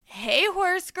Hey,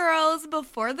 horse girls.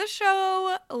 Before the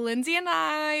show, Lindsay and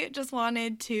I just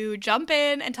wanted to jump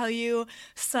in and tell you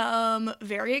some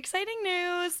very exciting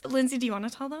news. Lindsay, do you want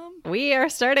to tell them? We are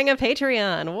starting a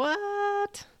Patreon.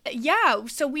 What? Yeah,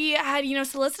 so we had,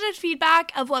 solicited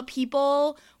feedback of what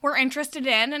people were interested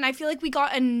in, and I feel like we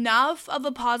got enough of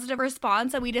a positive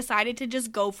response that we decided to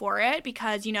just go for it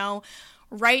because,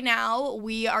 right now,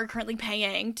 we are currently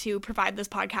paying to provide this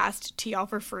podcast to y'all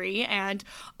for free, and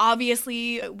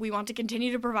obviously, we want to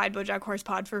continue to provide BoJack Horse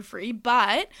Pod for free,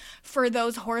 but for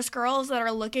those horse girls that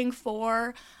are looking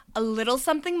for a little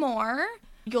something more,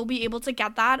 you'll be able to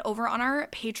get that over on our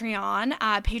Patreon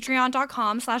at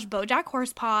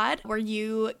patreon.com/BoJackHorsePod, where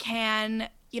you can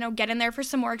get in there for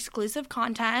some more exclusive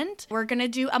content. We're going to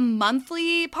do a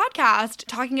monthly podcast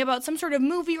talking about some sort of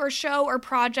movie or show or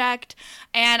project.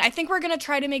 And I think we're going to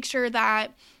try to make sure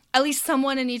that at least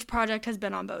someone in each project has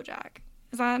been on BoJack.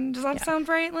 Does that sound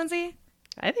right, Lindsay?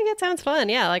 I think it sounds fun.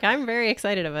 Yeah, I'm very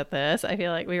excited about this. I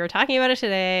feel like we were talking about it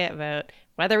today about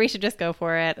whether we should just go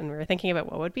for it. And we were thinking about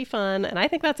what would be fun. And I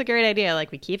think that's a great idea.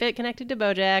 We keep it connected to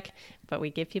BoJack, but we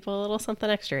give people a little something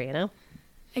extra,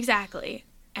 Exactly.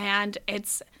 And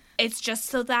it's just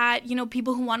so that,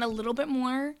 people who want a little bit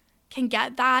more can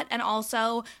get that and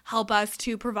also help us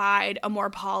to provide a more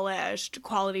polished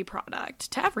quality product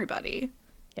to everybody.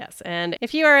 Yes, and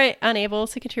if you are unable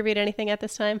to contribute anything at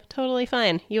this time, totally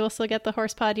fine. You will still get the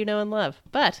horse pod you know and love.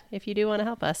 But if you do want to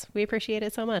help us, we appreciate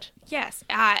it so much. Yes,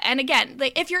 and again,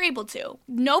 if you're able to,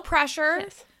 no pressure.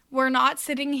 Yes. We're not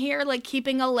sitting here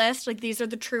keeping a list these are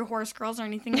the true horse girls or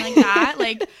anything like that.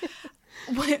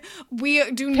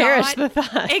 We do not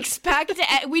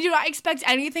expect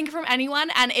anything from anyone,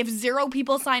 and if 0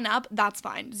 people sign up, that's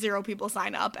fine. 0 people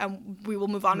sign up, and we will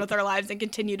move on with our lives and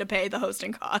continue to pay the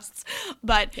hosting costs.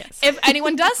 But if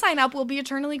anyone does sign up, we'll be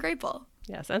eternally grateful.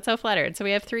 Yes, I'm so flattered. So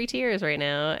we have 3 tiers right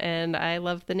now, and I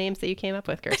love the names that you came up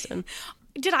with, Kirsten.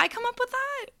 Did I come up with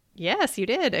that? Yes, you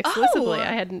did, exclusively. Oh.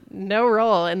 I had no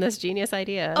role in this genius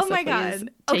idea. Oh, so my God.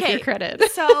 Take your credit.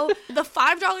 So the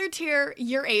 $5 tier,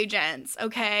 you're agents,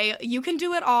 okay? You can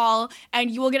do it all, and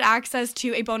you will get access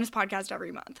to a bonus podcast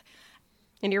every month.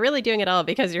 And you're really doing it all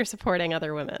because you're supporting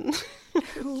other women.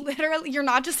 Literally, you're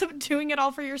not just doing it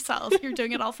all for yourself. You're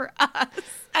doing it all for us.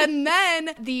 And then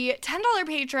the $10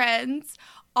 patrons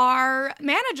are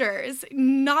managers.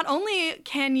 Not only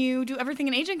can you do everything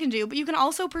an agent can do, but you can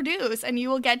also produce, and you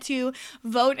will get to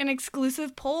vote in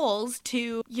exclusive polls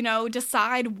to,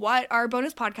 decide what our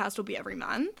bonus podcast will be every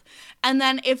month. And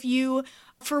then if you,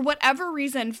 for whatever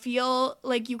reason, feel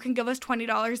like you can give us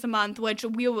 $20 a month, which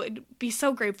we would be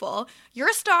so grateful,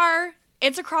 you're a star.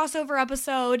 It's a crossover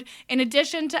episode. In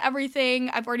addition to everything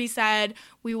I've already said,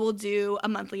 we will do a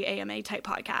monthly AMA type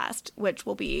podcast, which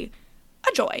will be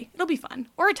a joy. It'll be fun.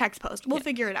 Or a text post. We'll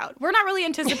figure it out. We're not really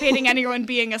anticipating anyone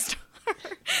being a star.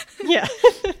 Yeah.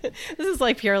 This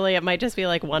is purely, it might just be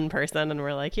one person and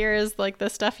we're here's the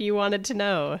stuff you wanted to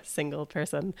know, single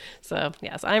person. So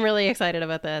yes, I'm really excited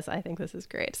about this. I think this is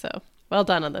great. So well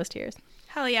done on those tiers.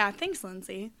 Hell yeah. Thanks,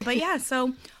 Lindsay. But yeah,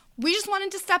 so we just wanted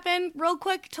to step in real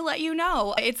quick to let you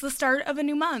know it's the start of a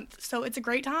new month. So it's a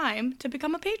great time to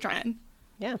become a patron.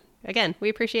 Yeah. Again, we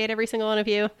appreciate every single one of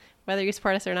you, whether you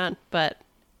support us or not, but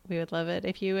we would love it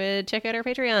if you would check out our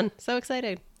Patreon. So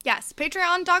excited. Yes,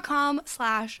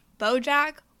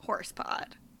 patreon.com/BoJackHorsepod.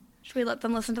 Should we let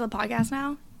them listen to the podcast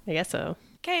now? I guess so.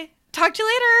 Okay. Talk to you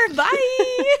later.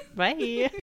 Bye. Bye.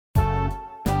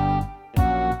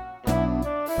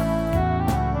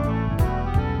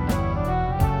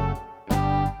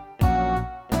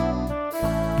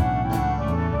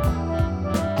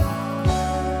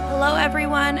 Hello,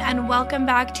 everyone, and welcome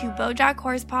back to BoJack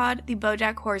Horsepod, the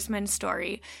BoJack Horseman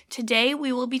story. Today,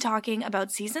 we will be talking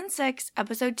about Season 6,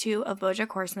 Episode 2 of BoJack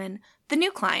Horseman, The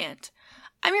New Client.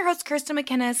 I'm your host, Kirsten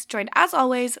McInnes, joined as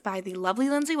always by the lovely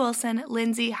Lindsay Wilson.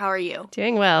 Lindsay, how are you?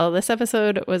 Doing well. This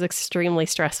episode was extremely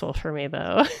stressful for me,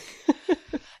 though.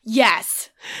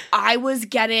 Yes. I was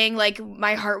getting,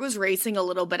 my heart was racing a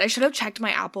little bit. I should have checked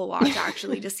my Apple Watch,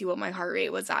 actually, to see what my heart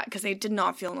rate was at, because it did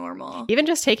not feel normal. Even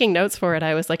just taking notes for it,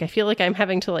 I was I feel like I'm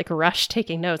having to, rush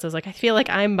taking notes. I was I feel like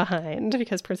I'm behind,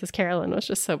 because Princess Carolyn was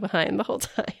just so behind the whole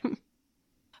time.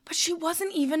 But she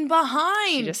wasn't even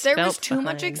behind. There was too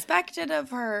much expected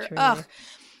of her. True. Ugh.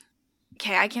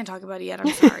 Okay, I can't talk about it yet.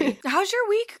 I'm sorry. How's your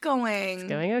week going? It's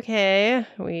going okay.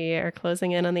 We are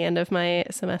closing in on the end of my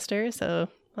semester, so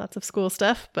lots of school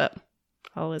stuff, but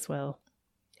all is well.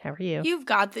 How are you? You've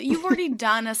got that. You've already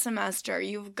done a semester.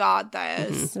 You've got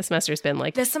this. Mm-hmm. The semester's been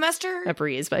this semester a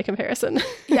breeze by comparison.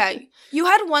 Yeah. You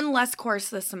had one less course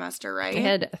this semester, right? I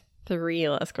had 3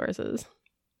 less courses.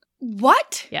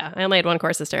 What? Yeah, I only had 1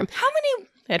 course this term. How many?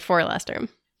 I had 4 last term.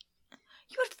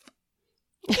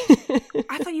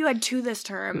 I thought you had 2 this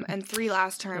term and 3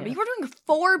 last term. Yeah. But you were doing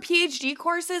 4 PhD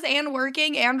courses and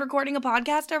working and recording a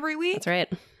podcast every week? That's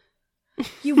right.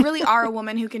 You really are a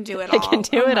woman who can do it all. I can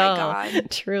do it all.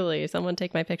 God. Truly. Someone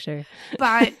take my picture.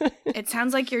 But it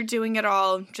sounds like you're doing it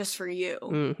all just for you.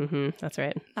 Mm-hmm. That's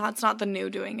right. That's not the new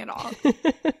doing it all.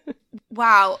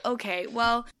 Wow. Okay.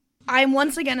 Well, I'm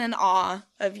once again in awe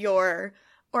of your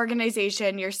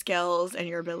organization, your skills, and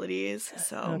your abilities.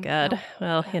 So. Oh, God.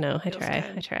 Well, I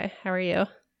try. How are you?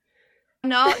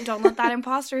 No, don't let that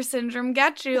imposter syndrome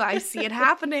get you. I see it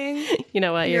happening. You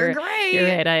know what? You're great. You're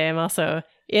right. I am also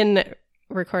in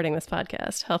recording this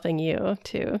podcast, helping you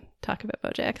to talk about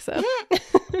BoJack. So,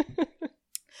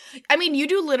 I mean, you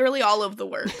do literally all of the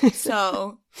work.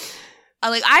 So,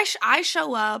 I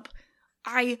show up.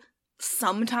 I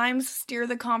sometimes steer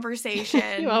the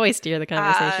conversation. You always steer the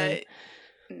conversation.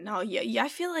 No, yeah, I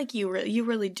feel like you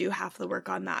really do half the work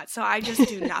on that. So I just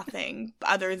do nothing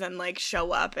other than like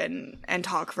show up and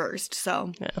talk first.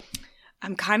 So yeah.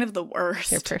 I'm kind of the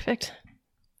worst. You're perfect.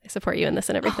 I support you in this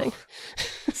and everything.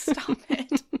 Oh, stop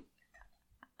it.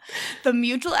 The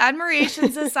Mutual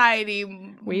Admiration Society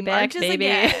we back, baby.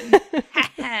 Again.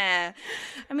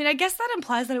 I mean, I guess that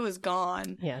implies that it was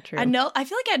gone. Yeah, true. I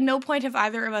feel like at no point have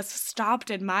either of us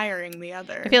stopped admiring the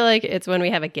other. I feel like it's when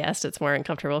we have a guest, it's more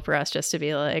uncomfortable for us just to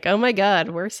be like, oh my God,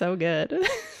 we're so good.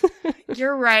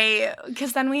 You're right.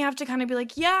 Because then we have to kind of be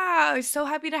like, yeah, I'm so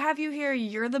happy to have you here.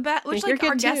 You're the best. Which, like,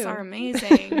 our guests are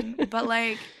amazing. But,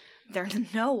 like, they're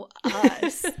no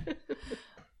us.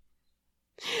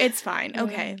 It's fine.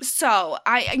 Okay. So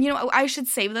I should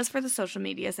save this for the social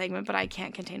media segment, but I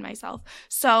can't contain myself.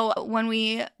 So when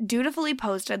we dutifully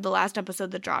posted the last episode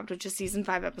that dropped, which is season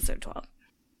 5, episode 12,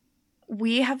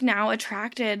 we have now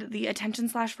attracted the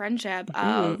attention/friendship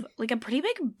of like a pretty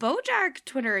big BoJack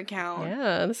Twitter account.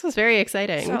 Yeah, this was very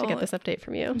exciting to get this update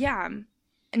from you. Yeah.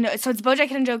 No, so it's BoJack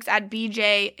Hidden Jokes at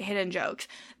BJ Hidden Jokes.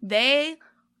 They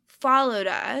followed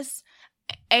us.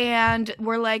 And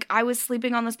we're like, I was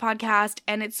sleeping on this podcast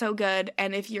and it's so good.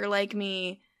 And if you're like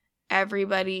me,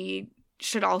 everybody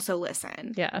should also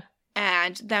listen. Yeah.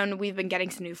 And then we've been getting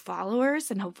some new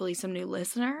followers and hopefully some new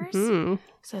listeners. Mm-hmm.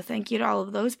 So thank you to all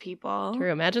of those people.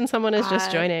 True. Imagine someone is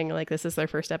just joining, like this is their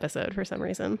first episode for some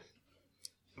reason.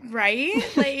 Right?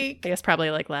 Like, I guess probably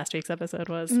like last week's episode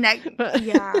was.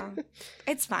 Yeah.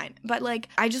 It's fine. But like,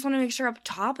 I just want to make sure up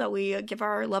top that we give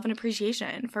our love and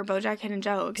appreciation for BoJack Hidden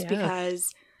Jokes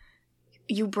because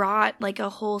you brought like a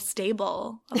whole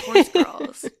stable of horse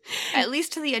girls, at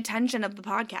least to the attention of the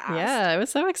podcast. Yeah, it was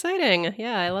so exciting.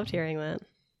 Yeah, I loved hearing that.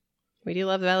 We do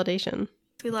love validation.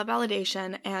 We love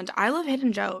validation, and I love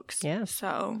hidden jokes. Yeah.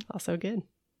 So. Also good.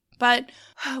 But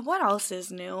what else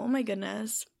is new? Oh my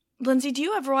goodness. Lindsay, do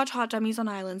you ever watch Hot Dummies on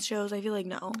Island shows? I feel like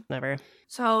no. Never.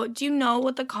 So, do you know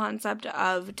what the concept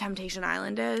of Temptation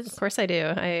Island is? Of course I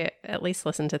do. I at least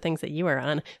listen to things that you are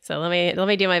on. So let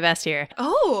me do my best here.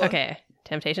 Oh. Okay.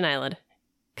 Temptation Island.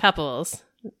 Couples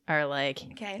are like,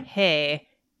 hey,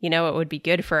 you know what would be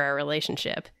good for our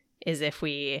relationship is if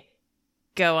we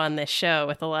go on this show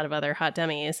with a lot of other hot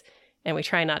dummies and we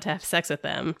try not to have sex with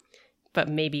them, but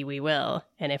maybe we will.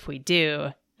 And if we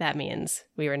do, that means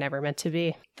we were never meant to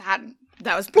be.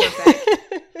 That was perfect.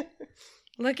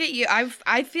 Look at you.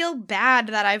 I feel bad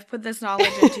that I've put this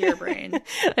knowledge into your brain.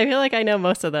 I feel like I know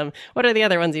most of them. What are the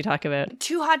other ones you talk about?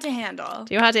 Too Hot to Handle.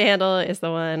 Too Hot to Handle is the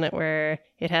one where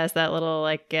it has that little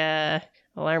like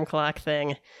alarm clock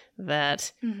thing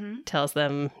that tells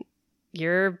them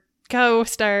your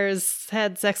co-stars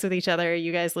had sex with each other.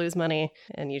 You guys lose money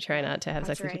and you try not to have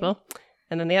sex with people.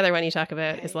 And then the other one you talk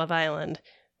about is Love Island,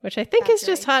 which I think is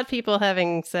just hot people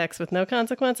having sex with no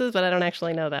consequences, but I don't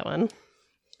actually know that one.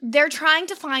 They're trying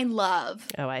to find love.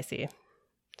 Oh, I see.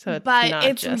 So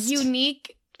it's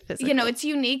unique. Physical. It's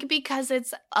unique because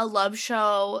it's a love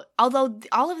show. Although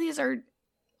all of these are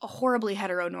horribly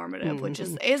heteronormative, which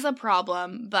is a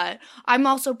problem. But I'm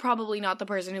also probably not the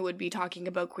person who would be talking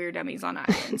about queer dummies on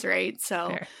islands, right?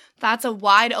 So that's a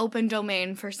wide open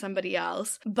domain for somebody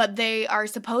else. But they are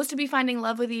supposed to be finding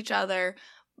love with each other.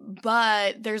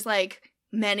 But there's like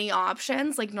many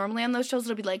options. Like normally on those shows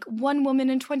it'll be like 1 woman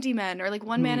and 20 men or like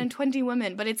 1 man and 20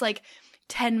 women, but it's like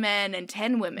 10 men and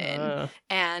 10 women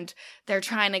and they're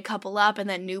trying to couple up and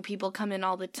then new people come in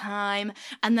all the time.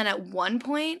 And then at one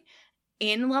point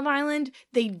in Love Island,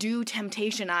 they do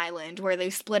Temptation Island where they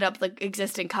split up the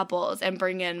existing couples and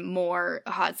bring in more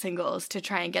hot singles to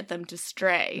try and get them to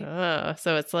stray. Oh,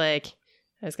 so it's like,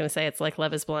 I was going to say it's like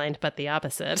Love is Blind, but the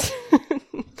opposite.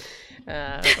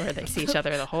 Or they see each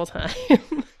other the whole time.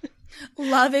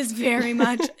 Love is very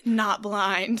much not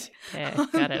blind. Okay,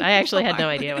 got it. I actually had no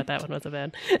idea what that one was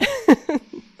about.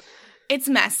 It's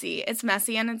messy. It's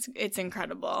messy and it's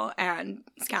incredible. And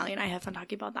Scally and I have fun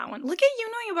talking about that one. Look at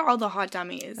you knowing about all the hot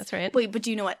dummies. That's right. Wait, but do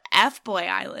you know what F-Boy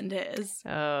Island is?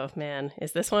 Oh, man.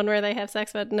 Is this one where they have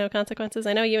sex but no consequences?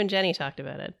 I know you and Jenny talked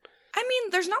about it. I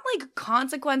mean, there's not like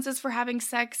consequences for having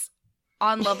sex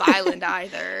on Love Island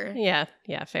either. Yeah,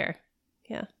 fair.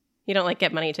 Yeah. You don't like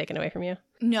get money taken away from you?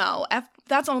 No,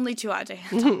 that's only too hot to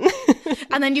handle.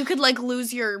 And then you could like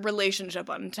lose your relationship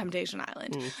on Temptation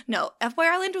Island. No, F-Boy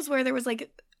Island was where there was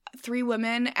like 3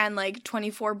 women and like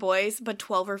 24 boys, but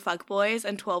 12 were fuck boys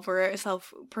and 12 were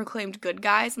self-proclaimed good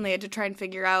guys, and they had to try and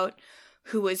figure out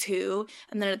who was who.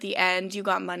 And then at the end, you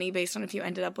got money based on if you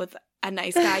ended up with a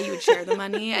nice guy, you would share the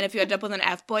money. And if you ended up with an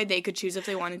F-boy, they could choose if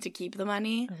they wanted to keep the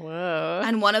money. Whoa.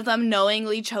 And one of them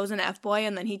knowingly chose an F-boy,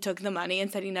 and then he took the money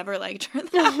and said he never liked her.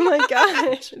 Oh my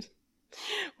gosh.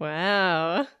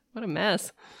 Wow. What a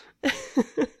mess.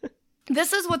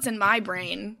 This is what's in my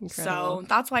brain. Incredible. So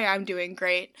that's why I'm doing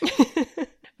great.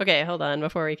 Okay, hold on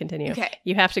before we continue. Okay.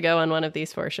 You have to go on one of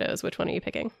these 4 shows. Which one are you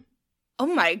picking? Oh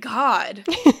my God.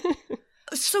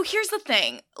 So here's the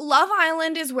thing. Love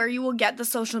Island is where you will get the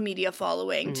social media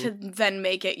following to then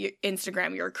make it your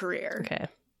Instagram your career. Okay.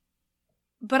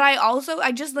 But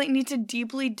I just like need to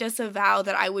deeply disavow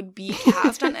that I would be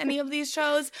cast on any of these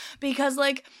shows, because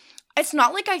like it's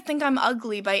not like I think I'm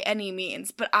ugly by any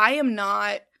means, but I am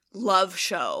not love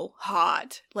show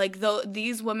hot. Like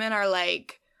these women are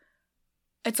like,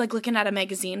 it's like looking at a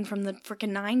magazine from the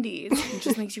freaking 90s. It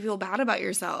just makes you feel bad about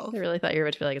yourself. I really thought you were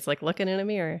about to be like, it's like looking in a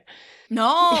mirror.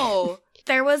 No.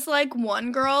 There was like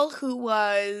one girl who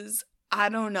was, I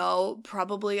don't know,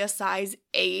 probably a size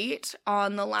 8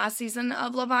 on the last season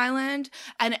of Love Island.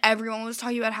 And everyone was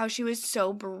talking about how she was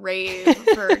so brave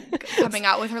for coming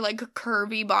out with her like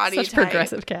curvy body Such type.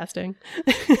 progressive casting.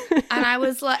 And I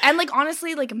was like, and like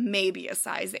honestly, like maybe a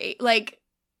size 8. Like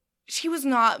she was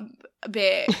not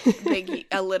big,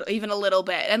 even a little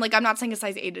bit. And like, I'm not saying a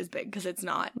size 8 is big because it's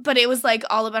not. But it was like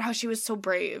all about how she was so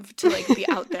brave to like be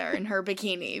out there in her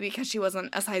bikini because she wasn't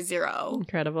a size 0.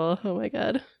 Incredible. Oh my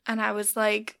God. And I was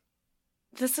like,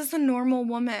 this is a normal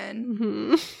woman.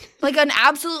 Mm-hmm. Like an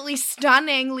absolutely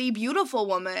stunningly beautiful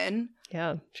woman.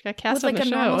 Yeah. She got cast with on like the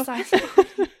a show. normal size.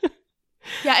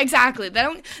 Yeah, exactly. They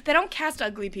don't cast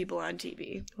ugly people on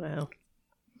TV. Wow.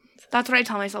 That's what I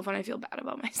tell myself when I feel bad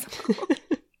about myself.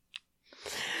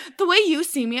 The way you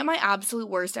see me at my absolute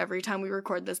worst every time we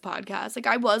record this podcast. Like,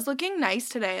 I was looking nice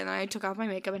today, and then I took off my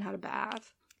makeup and had a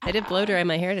bath. I did blow dry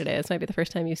my hair today. This might be the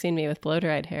first time you've seen me with blow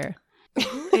dried hair.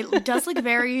 It does look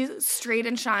very straight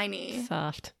and shiny.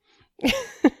 Soft.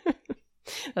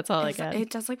 That's all I got. It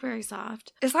does look very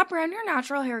soft. Is that brown your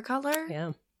natural hair color? Yeah.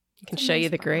 I can show you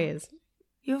the grays.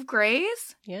 You have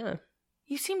grays? Yeah.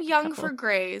 You seem young for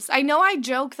grays. I know I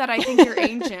joke that I think you're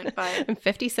ancient, but... I'm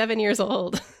 57 years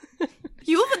old.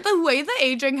 The way the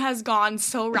aging has gone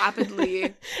so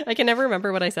rapidly. I can never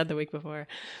remember what I said the week before.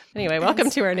 Anyway, welcome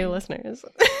to our new listeners.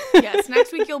 Yes,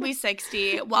 next week you'll be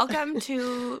 60. Welcome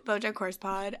to BoJack Horse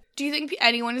Pod. Do you think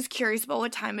anyone is curious about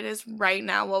what time it is right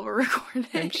now while we're recording?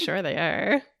 I'm sure they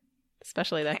are.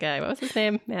 Especially that guy. What was his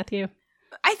name? Matthew?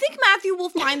 I think Matthew will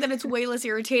find that it's way less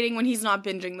irritating when he's not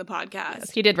binging the podcast.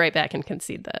 Yes, he did write back and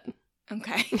concede that.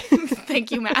 Okay.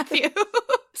 Thank you, Matthew.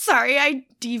 Sorry, I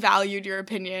devalued your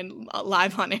opinion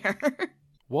live on air.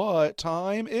 What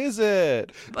time is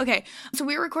it? Okay, so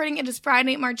we're recording. It is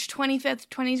Friday, March 25th,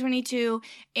 2022.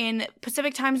 In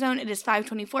Pacific time zone, it is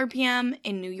 5:24 p.m.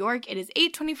 In New York, it is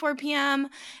 8:24 p.m.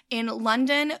 In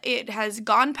London, it has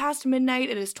gone past midnight.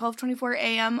 It is 12:24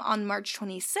 a.m. on March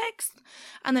 26th.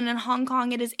 And then in Hong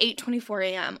Kong, it is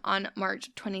 8:24 a.m. on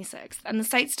March 26th. And the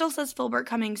site still says Filbert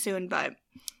coming soon, but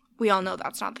we all know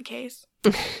that's not the case.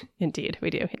 Indeed,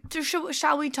 we do. So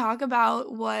shall we talk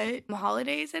about what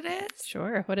holidays it is?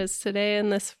 Sure. What is today in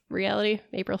this reality?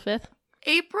 April 5th?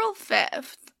 April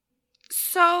 5th.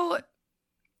 So,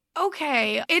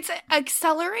 okay, it's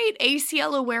Accelerate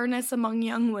ACL Awareness Among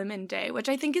Young Women Day, which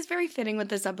I think is very fitting with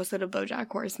this episode of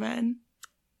BoJack Horseman.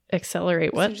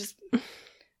 Accelerate what? So just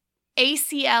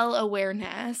ACL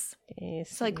awareness. ACL.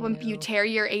 It's like when you tear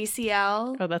your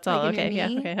ACL. Oh, that's all. like Okay, yeah,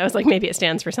 knee. okay. I was like, maybe it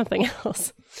stands for something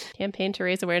else. Campaign to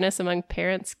raise awareness among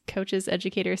parents, coaches,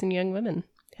 educators, and young women.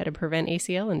 How to prevent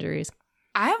ACL injuries.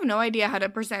 I have no idea how to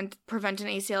prevent an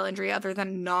ACL injury other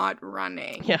than not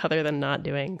running. Yeah, other than not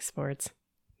doing sports.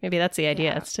 Maybe that's the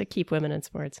idea. Yeah. It's to keep women in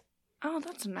sports. Oh,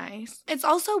 that's nice. It's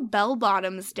also Bell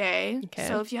Bottoms Day. Okay.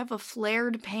 So if you have a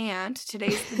flared pant,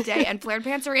 today's the day. And flared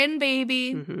pants are in,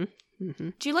 baby. Mm-hmm. Mm-hmm.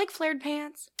 Do you like flared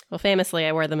pants? Well, famously,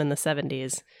 I wore them in the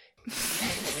 70s.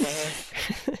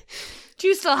 Do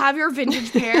you still have your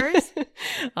vintage pairs?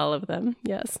 All of them.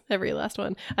 Yes. Every last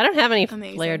one. I don't have any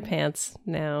Amazing. flared pants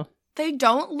now. They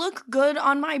don't look good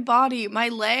on my body. My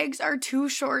legs are too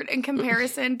short in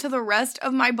comparison to the rest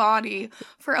of my body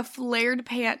for a flared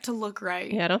pant to look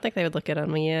right. Yeah, I don't think they would look good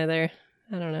on me either.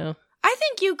 I don't know. I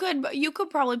think you could, but you could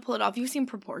probably pull it off. You seem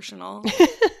proportional.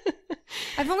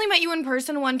 I've only met you in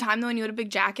person one time though, and you had a big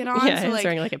jacket on. Yeah, so I was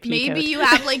wearing like a pea maybe coat. you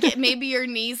have like maybe your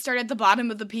knees start at the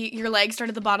bottom of the your legs start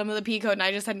at the bottom of the pea coat, and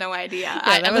I just had no idea.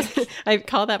 Yeah, I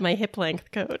call that my hip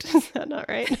length coat. Is that not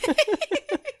right?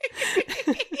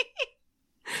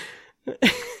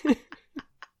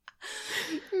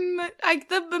 Like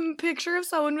the picture of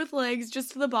someone with legs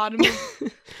just to the bottom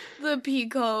of the pea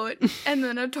coat, and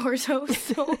then a torso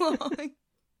so long.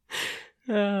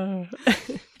 Oh.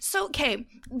 So, okay,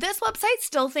 this website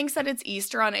still thinks that it's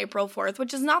Easter on April 4th,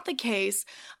 which is not the case.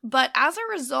 But as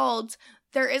a result,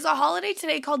 there is a holiday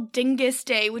today called Dingus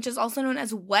Day, which is also known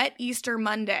as Wet Easter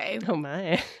Monday. Oh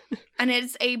my. And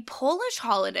it's a Polish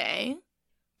holiday,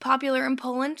 popular in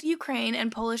Poland, Ukraine,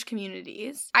 and Polish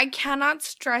communities. I cannot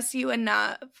stress you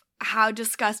enough how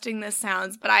disgusting this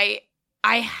sounds, but I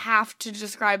have to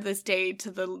describe this day to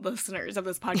the listeners of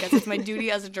this podcast. It's my duty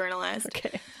as a journalist.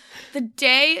 Okay. The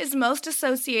day is most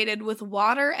associated with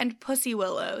water and pussy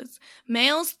willows.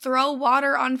 Males throw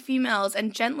water on females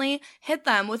and gently hit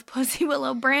them with pussy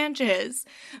willow branches.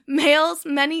 Males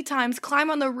many times climb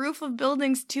on the roof of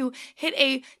buildings to hit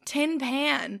a tin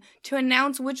pan to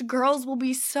announce which girls will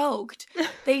be soaked.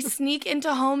 They sneak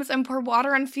into homes and pour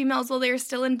water on females while they are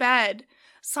still in bed.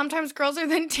 Sometimes girls are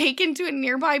then taken to a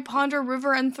nearby pond or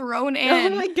river and thrown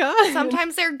in. Oh my god.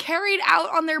 Sometimes they're carried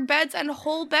out on their beds and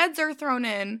whole beds are thrown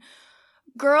in.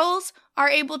 Girls are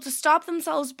able to stop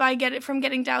themselves from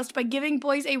getting doused by giving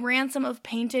boys a ransom of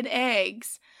painted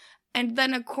eggs. And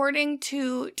then according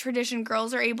to tradition,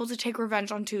 girls are able to take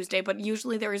revenge on Tuesday, but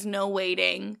usually there is no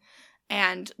waiting.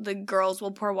 And the girls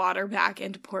will pour water back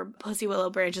and pour pussy willow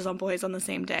branches on boys on the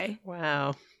same day.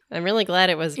 Wow. I'm really glad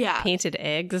it was Yeah. painted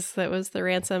eggs that was the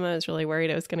ransom. I was really worried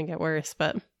it was going to get worse,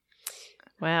 but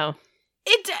wow.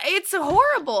 It's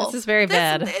horrible. This is very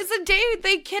bad. It's a day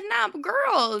they kidnap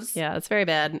girls. Yeah, it's very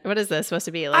bad. What is this supposed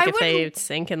to be? Like I if they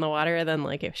sink in the water, then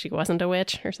like if she wasn't a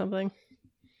witch or something?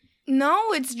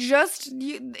 No, it's just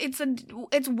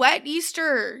it's wet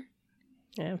Easter.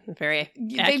 Yeah, very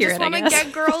They accurate, just want I to guess.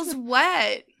 get girls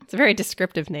wet. It's a very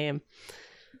descriptive name.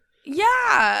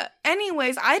 Yeah.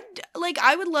 Anyways, I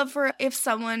would love for if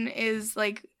someone is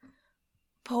like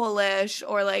Polish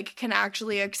or like can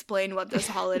actually explain what this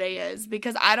holiday is,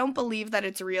 because I don't believe that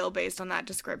it's real based on that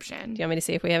description. Do you want me to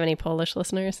see if we have any Polish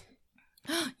listeners?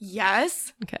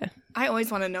 Yes. Okay. I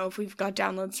always want to know if we've got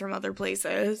downloads from other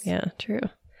places. Yeah, true.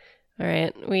 All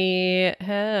right. We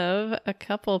have a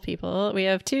couple people. We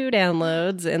have 2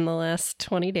 downloads in the last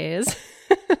 20 days.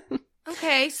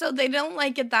 Okay, so they don't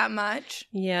like it that much.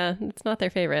 Yeah, it's not their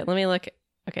favorite. Let me look.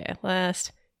 Okay,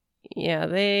 yeah,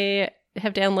 they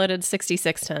have downloaded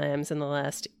 66 times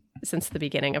since the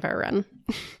beginning of our run.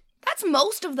 That's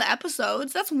most of the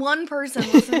episodes. That's one person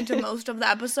listening to most of the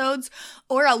episodes,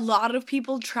 or a lot of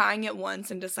people trying it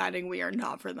once and deciding we are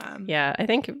not for them. Yeah, I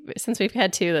think since we've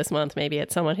had 2 this month, maybe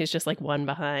it's someone who's just like 1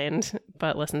 behind,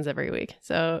 but listens every week.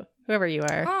 So whoever you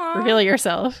are, Aww. reveal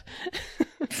yourself.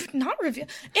 Not reveal.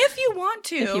 If you want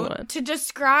to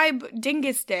describe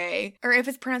Dingus Day, or if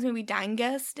it's pronounced maybe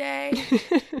Dangus Day.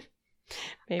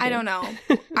 Maybe. I don't know.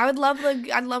 I'd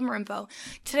love more info.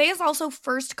 Today is also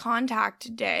First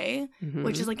Contact Day,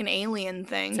 which is like an alien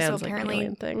thing. Sounds so apparently like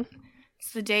an alien thing.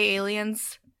 it's the day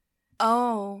aliens.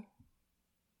 Oh,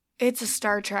 it's a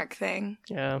Star Trek thing.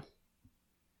 Yeah.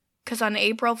 Because on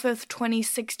April 5th,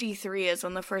 2063 is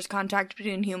when the first contact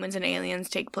between humans and aliens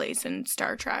take place in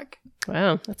Star Trek.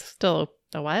 Wow, that's still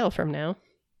a while from now.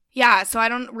 Yeah, so I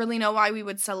don't really know why we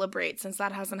would celebrate since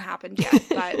that hasn't happened yet.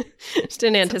 But Just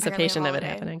in It's anticipation of it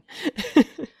apparently happening.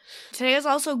 today is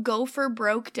also Go for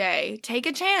Broke Day. Take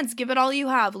a chance, give it all you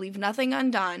have, leave nothing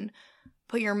undone.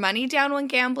 Put your money down when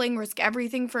gambling, risk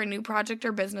everything for a new project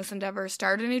or business endeavor,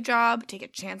 start a new job, take a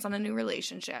chance on a new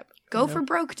relationship. Go for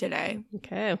broke today.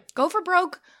 Okay. Go for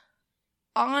broke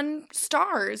on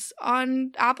stars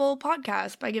on Apple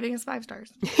Podcasts by giving us 5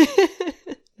 stars.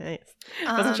 Nice.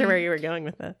 Wasn't sure where you were going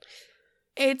with that.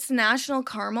 It's National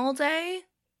Caramel Day.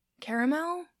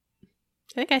 Caramel?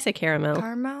 I think I say caramel.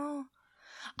 Caramel?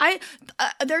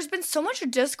 There's been so much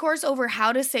discourse over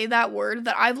how to say that word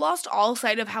that I've lost all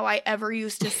sight of how I ever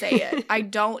used to say it. I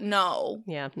don't know.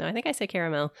 Yeah, no, I think I say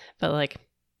caramel, but like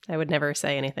I would never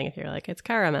say anything if you're like, it's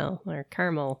caramel or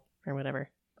caramel or whatever.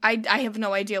 I have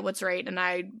no idea what's right, and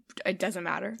it doesn't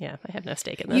matter. Yeah, I have no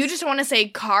stake in this. You just want to say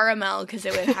caramel because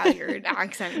it would have your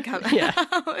accent come Yeah.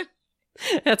 out.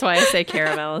 That's why I say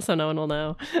caramel, so no one will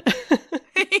know.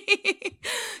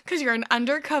 Because you're an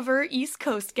undercover East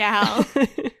Coast gal.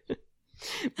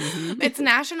 Mhm. It's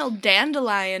National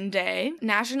Dandelion Day,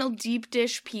 National Deep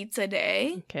Dish Pizza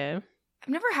Day. Okay. I've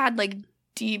never had like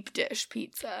deep dish I've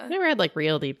pizza. never had like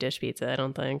real deep dish pizza, I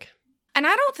don't think. And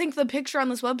I don't think the picture on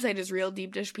this website is real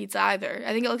deep dish pizza either.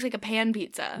 I think it looks like a pan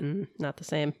pizza, Not the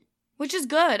same. which is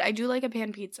good. I do like a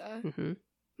pan pizza. Hmm.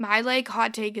 My like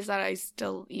hot take is that I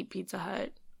still eat Pizza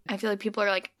Hut. I feel like people are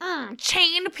like,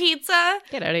 chain pizza?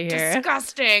 Get out of here.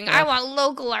 Disgusting. Yeah. I want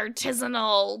local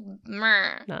artisanal.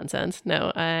 Meh. Nonsense.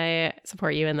 No, I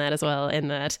support you in that as well, in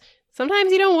that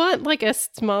sometimes you don't want like a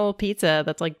small pizza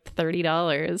that's like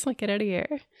 $30. Like, get out of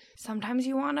here. Sometimes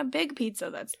you want a big pizza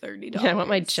that's $30. Yeah, I want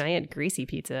my giant greasy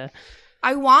pizza.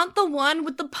 I want the one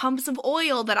with the pumps of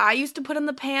oil that I used to put in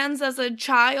the pans as a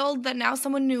child that now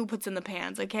someone new puts in the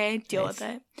pans, okay? Deal Nice. with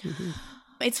it. Mhm.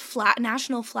 It's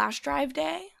National Flash Drive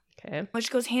Day, Okay.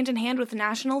 which goes hand in hand with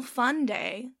National Fun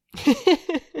Day.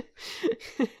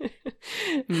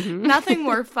 Mhm. Nothing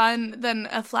more fun than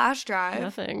a flash drive.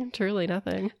 Nothing. Truly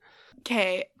nothing.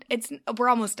 Okay, we're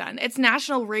almost done. It's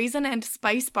National Raisin and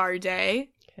Spice Bar Day.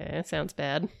 Okay, sounds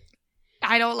bad.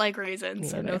 I don't like raisins, Me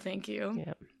so neither. no thank you.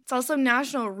 Yep. It's also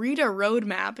National Read a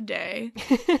Roadmap Day.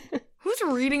 Who's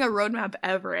reading a roadmap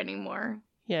ever anymore?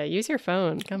 Yeah, use your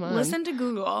phone. Come on. Listen to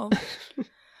Google.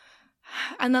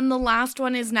 And then the last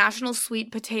one is National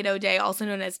Sweet Potato Day, also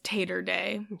known as Tater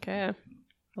Day. Okay.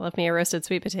 I love me a roasted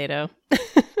sweet potato.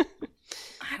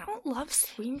 I don't love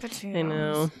sweet potatoes. I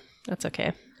know. That's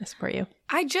okay. I support you.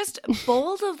 I just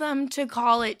bold of them to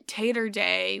call it Tater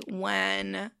Day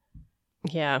when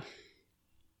Yeah.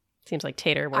 Seems like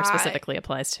tater more I- specifically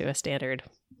applies to a standard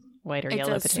white or it's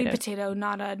yellow a sweet potato.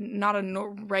 potato, not a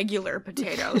regular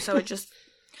potato. So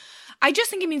I just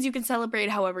think it means you can celebrate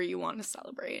however you want to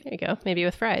celebrate. There you go. Maybe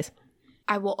with fries.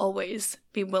 I will always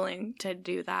be willing to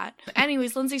do that.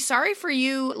 Anyways, Lindsay, sorry for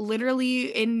you literally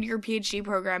in your PhD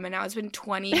program, and now it's been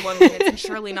 21 minutes, and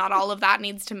surely not all of that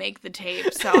needs to make the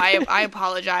tape. So I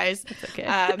apologize. It's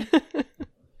okay.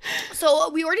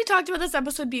 So we already talked about this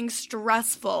episode being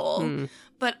stressful,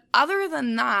 but other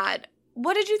than that,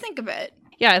 what did you think of it?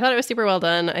 Yeah, I thought it was super well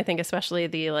done. I think especially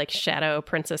the like shadow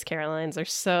Princess Carolines are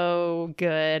so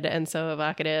good and so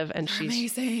evocative, and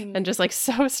she's Amazing. and just like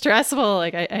so stressful.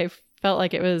 Like I felt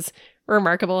like it was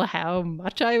remarkable how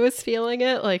much I was feeling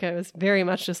it. Like I was very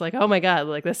much just like, oh my God,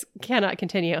 like this cannot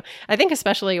continue. I think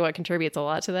especially what contributes a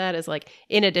lot to that is like,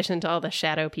 in addition to all the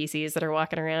shadow PCs that are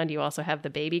walking around, you also have the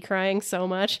baby crying so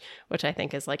much, which I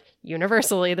think is like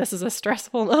universally, this is a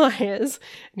stressful noise.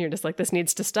 And you're just like, this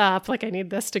needs to stop. Like I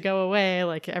need this to go away.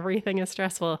 Like everything is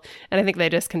stressful. And I think they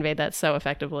just conveyed that so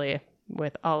effectively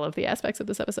with all of the aspects of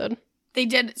this episode. They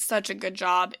did such a good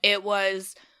job. It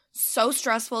was so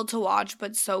stressful to watch,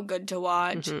 but so good to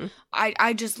watch. Mm-hmm.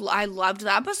 I loved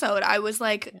the episode. I was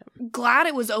like glad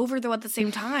it was over though at the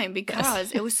same time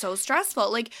because it was so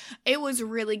stressful. Like it was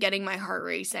really getting my heart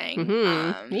racing.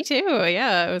 Me too.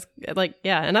 Yeah. It was like,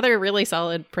 yeah, another really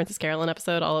solid Princess Carolyn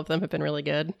episode. All of them have been really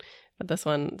good. But this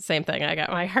one, same thing.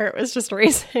 My heart was just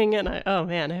racing and oh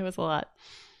man, it was a lot.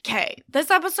 Okay,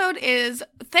 this episode is,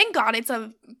 thank God it's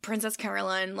a Princess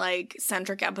Carolyn like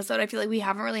centric episode. I feel like we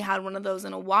haven't really had one of those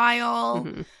in a while.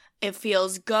 Mhm. It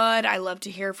feels good. I love to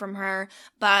hear from her.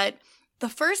 But the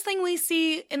first thing we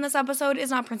see in this episode is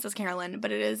not Princess Carolyn,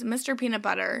 but it is Mr. Peanut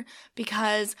Butter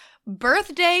because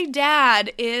birthday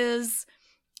dad is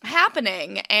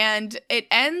happening. And it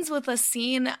ends with a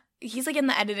scene. He's like in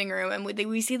the editing room and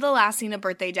we see the last scene of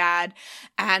birthday dad.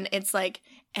 And it's like,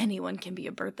 anyone can be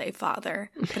a birthday father,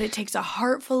 but it takes a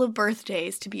heart full of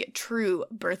birthdays to be a true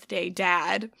birthday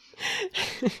dad.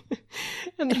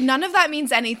 And None of that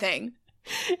means anything.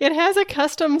 it has a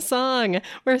custom song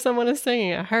where someone is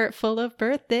singing a heart full of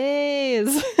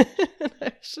birthdays. And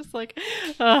I was just like,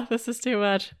 oh, this is too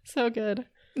much. So good.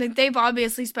 Like they've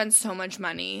obviously spent so much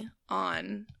money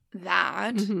on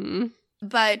that. Hmm.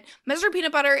 But Mr.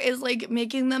 Peanut Butter is like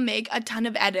making them make a ton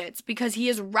of edits because he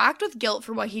is racked with guilt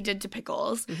for what he did to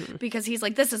Pickles. Mhm. Because he's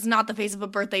like, this is not the face of a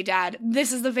birthday dad.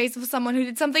 This is the face of someone who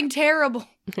did something terrible.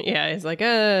 Yeah, he's like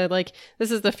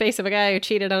this is the face of a guy who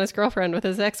cheated on his girlfriend with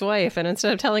his ex-wife, and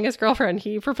instead of telling his girlfriend,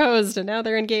 he proposed, and now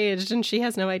they're engaged, and she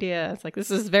has no idea. It's like, this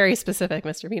is very specific,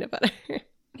 Mr. Peanut Butter.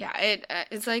 Yeah,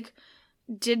 it's like,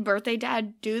 did Birthday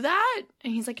Dad do that?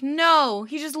 And he's like, no,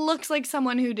 he just looks like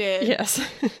someone who did. Yes.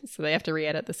 So they have to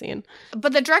re-edit the scene.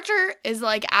 But the director is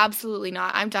like, absolutely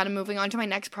not. I'm done. I'm moving on to my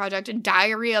next project,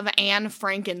 Diary of Anne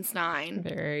Frankenstein.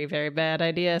 Very, very bad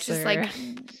idea, Just sir. like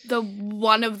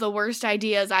one of the worst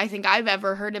ideas I think I've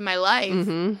ever heard in my life.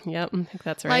 Mm-hmm. Yep, I think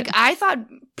that's right. Like, I thought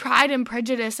Pride and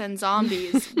Prejudice and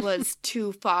Zombies was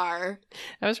too far.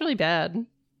 That was really bad.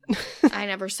 I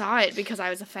never saw it because I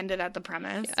was offended at the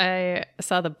premise. I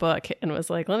saw the book and was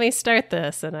like, let me start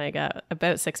this. And I got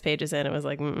about 6 pages in. It was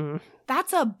like,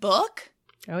 That's a book?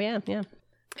 Oh, yeah. It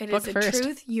Book is a first.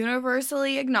 truth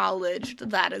universally acknowledged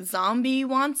that a zombie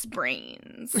wants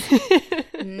brains.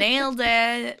 Nailed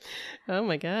it. Oh,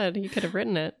 my God. You could have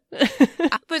written it.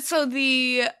 But so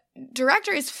the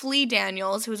director is Flea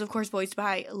Daniels, who is, of course, voiced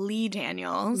by Lee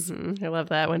Daniels. I love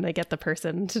that when they get the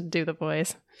person to do the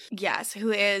voice. Yes,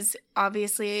 who is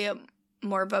obviously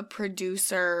more of a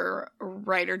producer,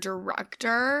 writer,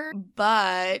 director,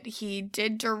 but he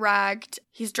did direct.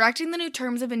 He's directing the new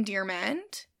Terms of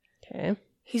Endearment. Okay.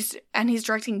 He's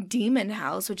directing Demon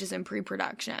House, which is in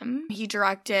pre-production. He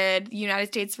directed United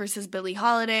States versus Billie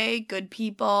Holiday, Good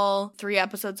People, 3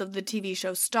 episodes of the TV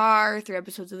show Star, 3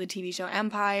 episodes of the TV show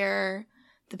Empire,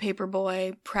 The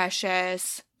Paperboy,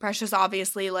 Precious. Precious,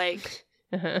 obviously, like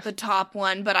the top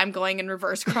one, but I'm going in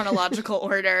reverse chronological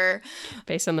order.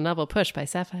 Based on the novel Push by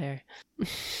Sapphire.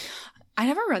 I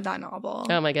never read that novel.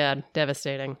 Oh, my God.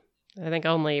 Devastating. I think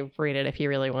only read it if you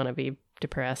really want to be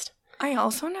depressed. I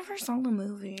also never saw the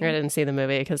movie. I didn't see the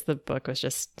movie because the book was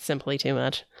just simply too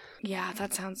much. Yeah,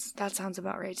 that sounds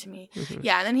about right to me. Mm-hmm.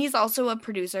 Yeah, and then he's also a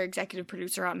producer, executive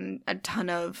producer on a ton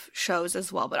of shows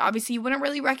as well. But obviously, you wouldn't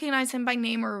really recognize him by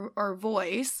name or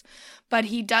voice. But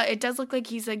it does look like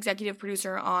he's executive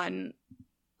producer on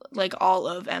like all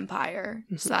of Empire.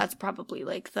 Mm-hmm. So that's probably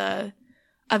like a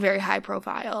very high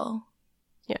profile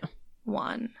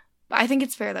one. But I think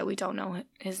it's fair that we don't know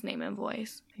his name and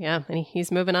voice. Yeah, and he's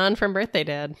moving on from Birthday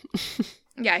Dad.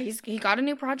 Yeah, he got a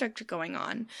new project going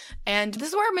on. And this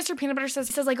is where Mr. Peanut Butter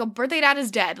says like, oh, Birthday Dad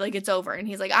is dead. Like, it's over. And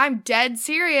he's like, I'm dead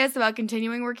serious about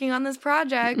continuing working on this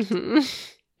project.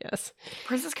 Yes.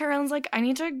 Princess Carolyn's like, I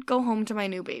need to go home to my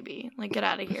new baby. Like, get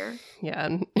out of here. Yeah,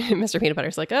 and Mr. Peanut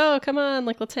Butter's like, oh, come on,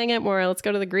 like, let's hang out more. Let's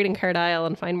go to the greeting card aisle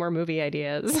and find more movie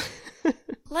ideas.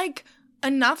 Like,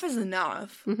 enough is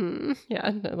enough.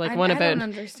 Yeah, like I one about don't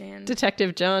understand.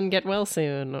 Detective John Get Well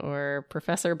Soon or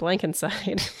Professor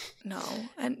Blankenside. No,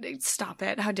 and stop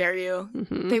it! How dare you?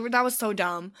 Mm-hmm. That was so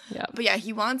dumb. Yeah. But yeah,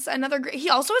 he wants another.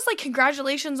 He also is like,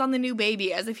 congratulations on the new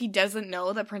baby, as if he doesn't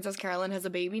know that Princess Carolyn has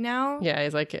a baby now. Yeah,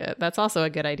 he's like, that's also a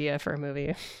good idea for a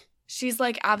movie. She's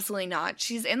like, absolutely not.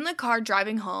 She's in the car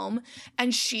driving home,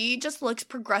 and she just looks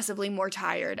progressively more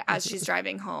tired as she's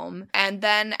driving home. And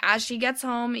then as she gets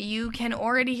home, you can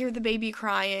already hear the baby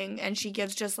crying, and she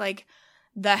gives just like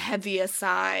the heaviest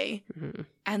sigh.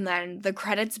 And then the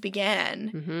credits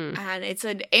begin. And it's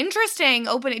an interesting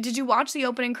opening. Did you watch the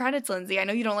opening credits, Lindsay? I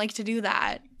know you don't like to do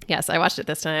that. Yes, I watched it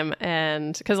this time,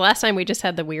 and because last time we just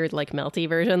had the weird, like, melty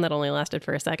version that only lasted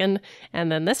for a second,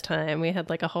 and then this time we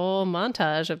had, like, a whole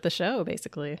montage of the show,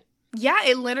 basically. Yeah,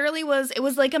 it literally was, it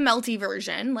was like a melty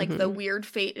version, like the weird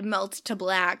fate melt to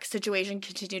black situation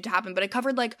continued to happen, but it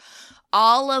covered like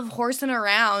all of horsing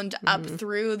around up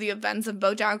through the events of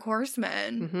BoJack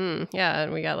Horseman. Yeah,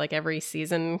 and we got like every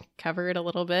season covered a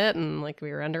little bit, and like we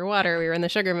were underwater, we were in the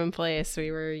Sugarman place, we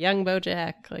were young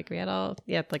BoJack, like we had all,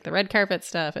 like the red carpet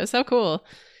stuff. It was so cool.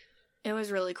 It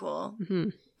was really cool.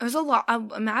 It was a lot.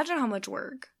 Imagine how much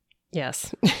work.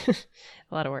 Yes.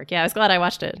 A lot of work. Yeah, I was glad I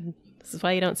watched it. This is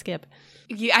why you don't skip.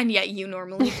 And yet you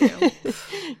normally do.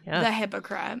 Yeah. The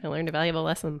hypocrite. I learned a valuable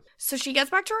lesson. So she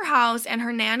gets back to her house, and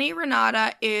her nanny,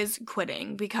 Renata, is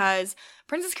quitting because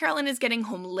Princess Carolyn is getting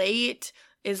home late,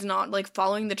 is not like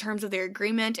following the terms of their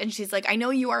agreement. And she's like, I know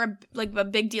you are a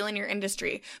big deal in your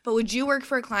industry, but would you work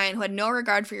for a client who had no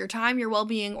regard for your time, your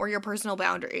well-being, or your personal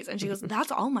boundaries? And she goes,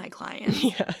 that's all my clients.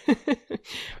 Yeah.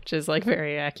 Which is like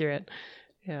very accurate.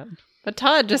 Yeah. But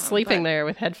Todd just sleeping there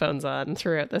with headphones on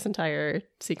throughout this entire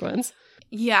sequence.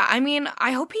 Yeah, I mean,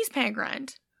 I hope he's paying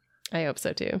rent. I hope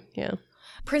so too. Yeah.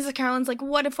 Princess Carolyn's like,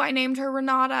 what if I named her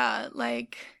Renata?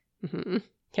 Like,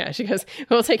 yeah, she goes,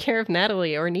 we'll take care of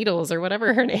Natalie or Needles or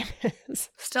whatever her name is.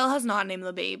 Still has not named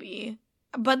the baby.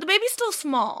 But the baby's still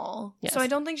small. Yes. So I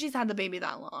don't think she's had the baby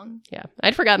that long. Yeah.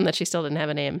 I'd forgotten that she still didn't have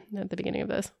a name at the beginning of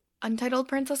this. Untitled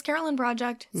Princess Carolyn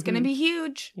Project. It's going to be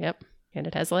huge. Yep. And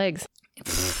it has legs.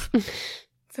 It's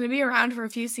going to be around for a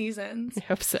few seasons. I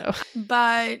hope so.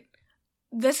 But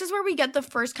this is where we get the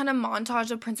first kind of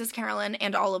montage of Princess Carolyn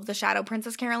and all of the Shadow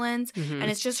Princess Carolyns. Mhm. And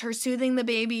it's just her soothing the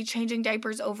baby, changing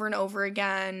diapers over and over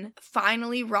again,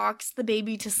 finally rocks the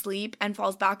baby to sleep and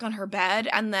falls back on her bed.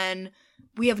 And then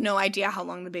we have no idea how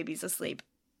long the baby's asleep.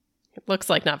 It looks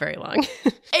like not very long.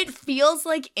 It feels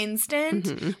like instant,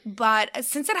 Mhm. but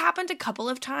since it happened a couple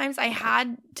of times, I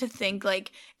had to think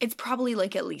like it's probably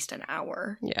like at least an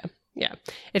hour. Yeah.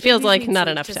 It feels Babies like need not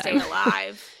sleep enough to time. stay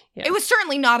alive. Yeah. It was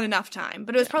certainly not enough time,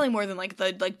 but it was probably more than like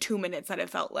the 2 minutes that it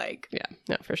felt like. Yeah,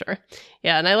 no, for sure.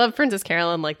 Yeah, and I love Princess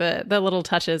Carolyn, like the little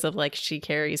touches of like she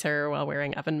carries her while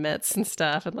wearing oven mitts and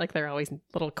stuff, and like there are always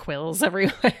little quills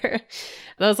everywhere.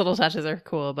 Those little touches are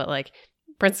cool, but like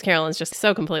Princess Carolyn's just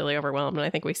so completely overwhelmed, and I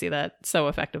think we see that so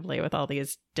effectively with all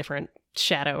these different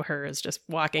shadow hers just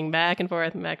walking back and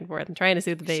forth and trying to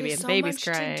soothe the baby, She's and the so baby's much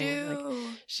to crying. do.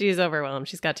 Like, she's overwhelmed.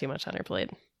 She's got too much on her plate.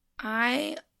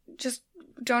 I just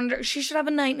don't. She should have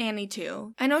a night nanny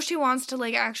too. I know she wants to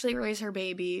like actually raise her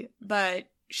baby, but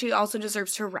she also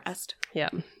deserves to rest. Yeah,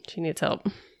 she needs help.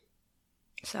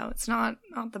 So it's not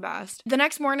the best. The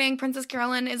next morning, Princess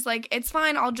Carolyn is like, "It's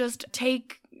fine. I'll just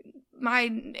take my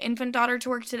infant daughter to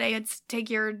work today. It's take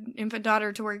your infant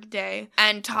daughter to work day."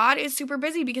 And Todd is super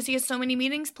busy because he has so many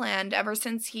meetings planned ever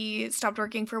since he stopped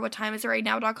working for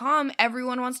whattimeisitRightNow.com.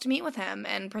 Everyone wants to meet with him.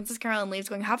 And Princess Carolyn leaves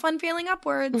going, "Have fun failing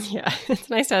upwards." Yeah, it's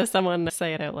nice to have someone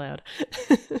say it out loud.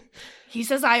 He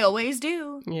says, "I always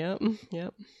do."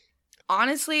 Yep.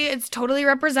 Honestly, it's totally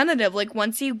representative. Like,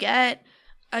 once you get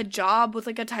a job with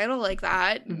like a title like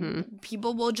that, Mhm.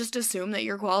 people will just assume that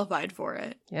you're qualified for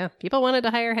it. Yeah, people wanted to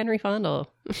hire Henry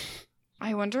Fondle.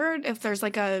 I wonder if there's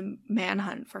like a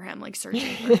manhunt for him, like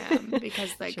searching for him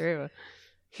because like True.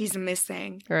 he's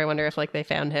missing. Or I wonder if like they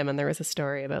found him and there was a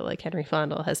story about like Henry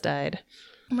Fondle has died.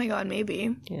 Oh my god,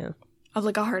 maybe. Yeah. Of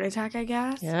like a heart attack, I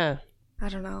guess. Yeah. I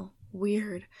don't know.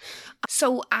 Weird.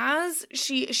 So as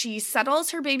she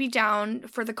settles her baby down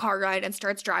for the car ride and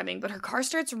starts driving, but her car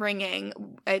starts ringing.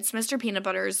 It's Mr. Peanut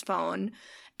Butter's phone.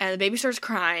 And the baby starts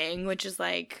crying, which is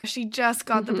like, she just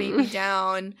got the baby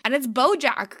down. And it's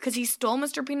Bojack, because he stole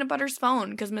Mr. Peanut Butter's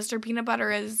phone, because Mr. Peanut Butter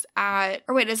is at...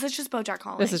 Or wait, is this just Bojack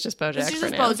calling? This is just Bojack This is for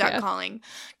just now. Bojack Yeah. calling.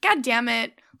 God damn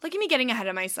it. Look at me getting ahead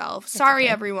of myself. Sorry,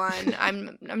 okay. everyone.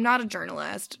 I'm not a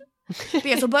journalist. But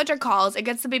yeah, so Bojack calls. It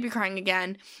gets the baby crying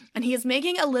again. And he is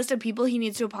making a list of people he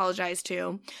needs to apologize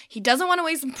to. He doesn't want to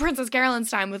waste Princess Carolyn's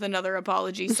time with another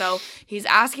apology. So he's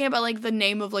asking about like the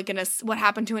name of like what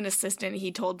happened to an assistant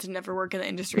he told to never work in the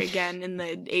industry again in the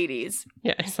 80s.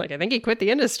 Yeah, he's like, I think he quit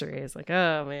the industry. He's like,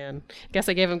 oh man, guess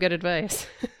I gave him good advice.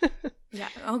 Yeah,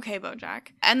 okay, Bojack.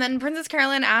 And then Princess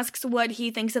Carolyn asks what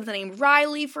he thinks of the name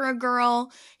Riley for a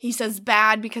girl. He says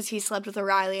bad because he slept with a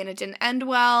Riley and it didn't end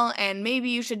well, and maybe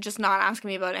you should just not ask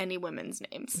me about any women's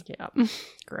names. Yeah,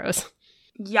 gross.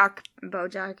 Yuck,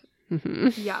 Bojack. Mm-hmm.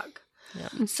 Yuck.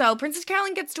 Yeah. So Princess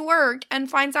Carolyn gets to work and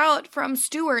finds out from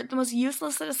Stuart, the most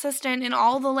useless assistant in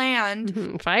all the land.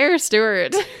 Mhm. Fire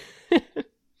Stewart.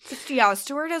 Yeah,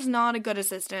 Stuart is not a good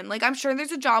assistant. Like, I'm sure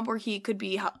there's a job where he could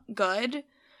be good,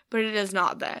 but it is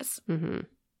not this. Mm-hmm.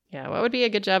 Yeah, what would be a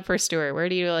good job for Stewart? Where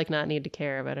do you like not need to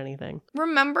care about anything?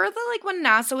 Remember like when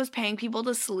NASA was paying people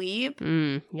to sleep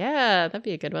Yeah, that'd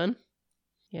be a good one.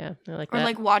 Yeah, I like or that.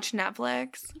 like watch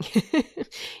Netflix?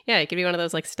 Yeah, you could be one of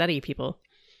those like study people.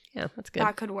 Yeah, that's good.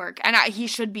 That could work. And he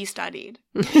should be studied.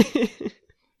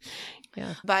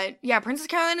 Yeah. But yeah, Princess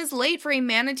Carolyn is late for a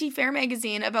Manatee Fair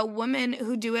magazine about women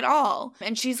who do it all.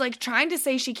 And she's like trying to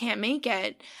say she can't make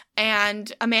it.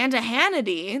 And Amanda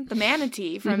Hannity, the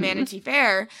manatee from Manatee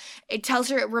Fair, it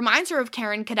reminds her of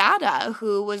Karen Kadada,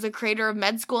 who was the creator of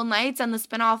Med School Nights and the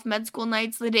spinoff Med School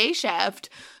Nights The Day Shift,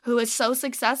 who is so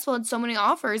successful at so many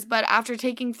offers, but after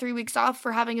taking 3 weeks off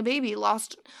for having a baby,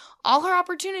 lost all her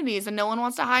opportunities, and no one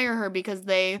wants to hire her because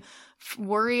they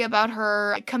worry about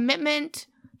her commitment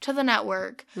to the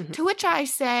network. Mhm. To which I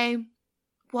say,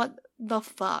 what the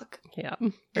fuck Yeah,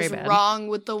 very is bad. wrong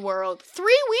with the world? 3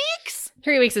 weeks?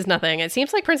 3 weeks is nothing. It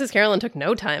seems like Princess Carolyn took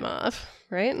no time off,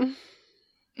 right?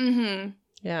 Mm-hmm.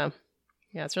 Yeah.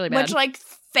 Yeah, it's really bad. Which, like,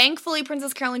 thankfully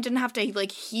Princess Carolyn didn't have to,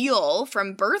 like, heal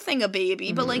from birthing a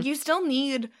baby, but, like, you still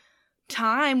need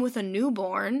time with a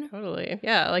newborn. Totally.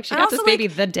 Yeah, like she And got this also, baby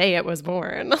the day it was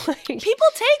born. Like, People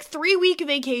take 3-week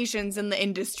vacations in the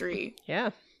industry.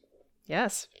 yeah.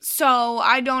 Yes. So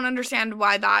I don't understand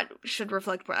why that should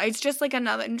reflect. It's just like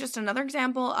another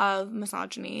example of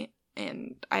misogyny,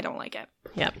 and I don't like it.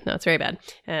 Yeah, no, it's very bad.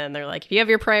 And they're like, if you have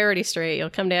your priorities straight, you'll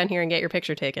come down here and get your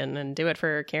picture taken and do it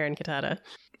for Karen Katada.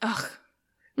 Ugh.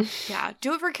 Yeah,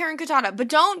 do it for Karen Katata, but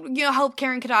don't, help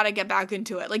Karen Katata get back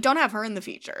into it. Like, don't have her in the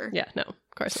future. Yeah, no,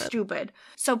 of course not. Stupid.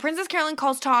 So Princess Carolyn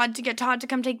calls Todd to get Todd to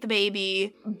come take the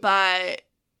baby, but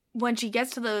when she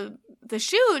gets to the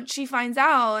shoot, she finds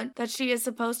out that she is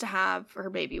supposed to have her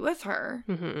baby with her.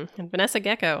 And Vanessa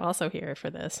Gecko also here for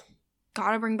this.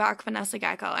 Gotta bring back Vanessa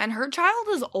Gecko. And her child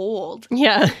is old.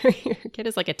 Yeah, her kid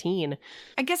is like a teen.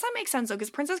 I guess that makes sense, though, because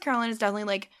Princess Carolyn is definitely,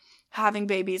 like, having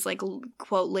babies, like,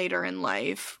 quote, later in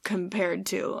life compared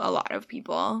to a lot of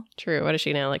people. True. What is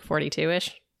she now, like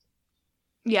 42-ish?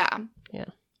 Yeah. Yeah.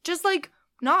 Just, like,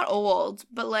 not old,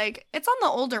 but, like, it's on the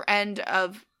older end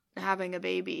of having a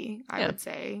baby, I would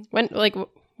say.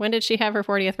 When did she have her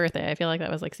 40th birthday? I feel like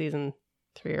that was, like, season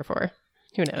 3 or 4.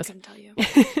 Who knows? I couldn't tell you.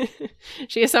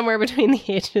 She is somewhere between the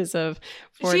ages of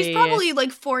 40. She's probably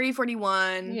like 40,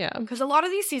 41. Yeah. Because a lot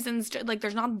of these seasons, like,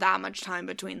 there's not that much time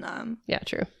between them. Yeah,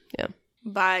 true. Yeah.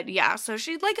 But yeah, so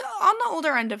she's like on the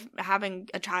older end of having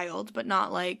a child, but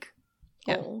not like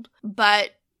old.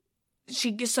 But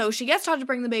she gets Todd to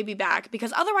bring the baby back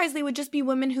because otherwise they would just be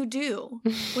women who do.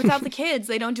 Without the kids,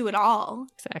 they don't do it all.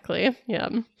 Exactly. Yeah.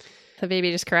 The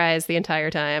baby just cries the entire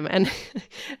time. And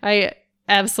I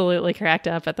absolutely cracked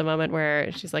up at the moment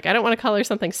where she's like, I don't want to call her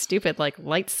something stupid like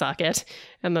light socket.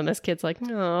 And then this kid's like,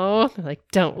 no. They're like,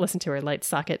 don't listen to her, light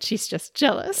socket. She's just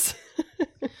jealous.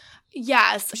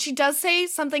 Yes, she does say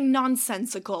something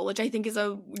nonsensical, which I think is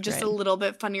a little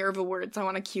bit funnier of a word, so I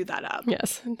want to cue that up.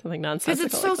 Yes, something nonsensical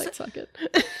it's so like light socket.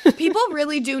 People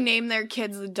really do name their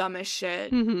kids the dumbest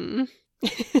shit. Mm-hmm.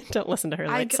 Don't listen to her,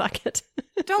 light socket.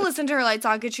 Don't listen to her, light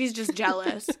socket. She's just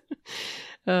jealous.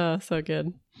 Oh, so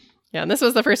good. Yeah, and this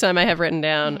was the first time I have written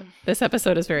down, this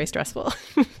episode is very stressful.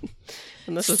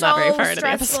 And this was not very far into the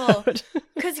episode.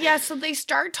 Because, so they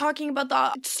start talking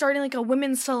about starting like a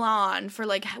women's salon for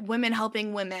like women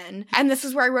helping women. And this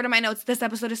is where I wrote in my notes, this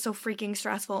episode is so freaking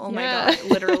stressful. Oh my God,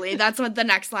 literally. That's what the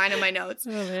next line in my notes.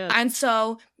 Oh, man. And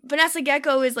so Vanessa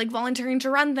Gecko is like volunteering to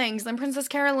run things. Then Princess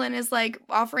Carolyn is like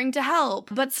offering to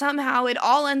help. But somehow it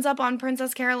all ends up on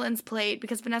Princess Carolyn's plate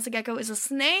because Vanessa Gecko is a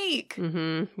snake.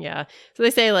 Mm-hmm. Yeah. So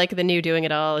they say like the new doing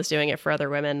it all is doing it for other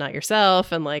women, not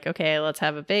yourself. And like, okay, let's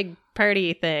have a big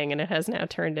party thing. And it has now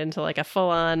turned into like a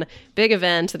full-on big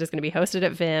event that is going to be hosted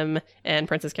at Vim. And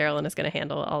Princess Carolyn is going to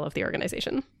handle all of the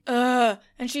organization.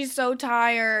 And she's so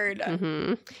tired.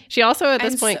 Mm-hmm. She also at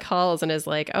this point calls and is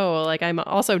like, oh, like I'm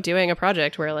also doing a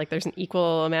project where like there's an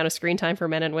equal amount of screen time for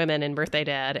men and women in Birthday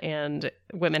Dad, and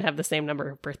women have the same number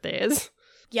of birthdays.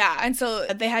 Yeah, and so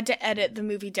they had to edit the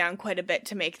movie down quite a bit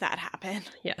to make that happen.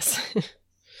 Yes.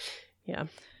 Yeah.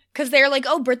 Because they're like,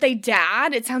 oh, Birthday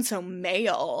Dad? It sounds so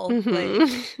male.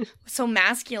 Mm-hmm. Like, so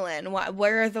masculine.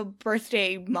 Where are the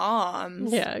birthday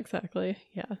moms? Yeah, exactly.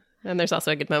 Yeah. And there's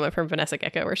also a good moment from Vanessa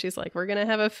Gecko where she's like, we're going to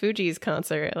have a Fugees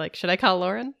concert. Like, should I call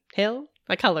Lauren Hill?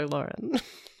 I call her Lauren.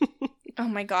 Oh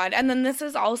my God. And then this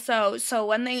is also, so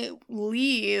when they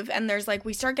leave and there's like,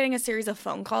 we start getting a series of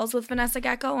phone calls with Vanessa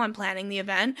Gecko on planning the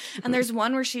event. And there's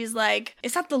one where she's like,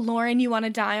 is that the Lauren you want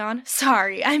to die on?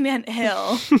 Sorry, I meant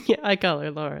Hill. Yeah, I call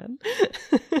her Lauren.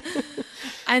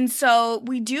 And so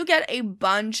we do get a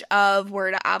bunch of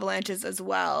word avalanches as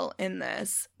well in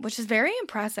this, which is very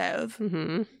impressive.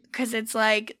 Mm-hmm. Because it's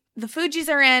like, the Fugees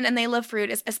are in and they love fruit,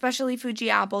 especially Fuji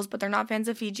apples, but they're not fans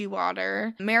of Fiji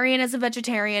water. Marion is a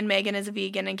vegetarian, Megan is a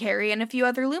vegan, and Carrie and a few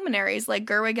other luminaries like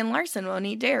Gerwig and Larson won't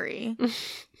eat dairy.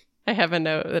 I have a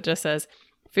note that just says,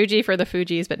 Fuji for the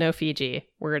Fugees, but no Fiji.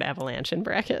 Word avalanche in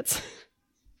brackets.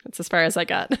 That's as far as I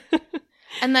got.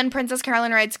 And then Princess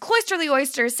Carolyn writes, cloister the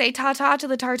oysters, say ta-ta to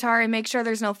the tartar, and make sure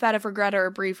there's no feta for Greta or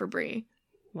brie for brie.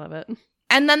 Love it.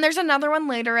 And then there's another one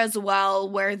later as well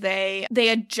where they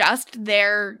adjust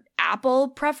their apple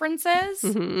preferences.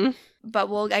 Mm-hmm. But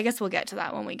I guess we'll get to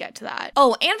that when we get to that.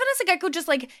 Oh, and Vanessa Gecko just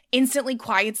like instantly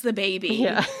quiets the baby.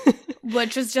 Yeah.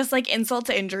 Which was just like insult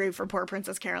to injury for poor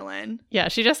Princess Carolyn. Yeah,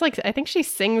 she just like, I think she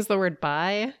sings the word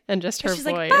bye and just her She's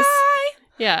voice. Like, bye!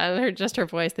 Yeah, her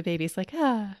voice, the baby's like,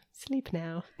 sleep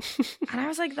now. And I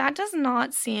was like, that does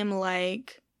not seem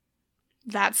like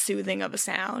that soothing of a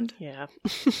sound. Yeah.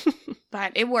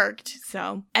 But it worked,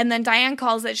 so. And then Diane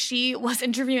calls that she was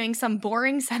interviewing some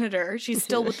boring senator. She's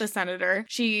still with the senator.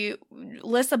 She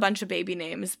lists a bunch of baby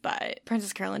names, but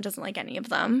Princess Carolyn doesn't like any of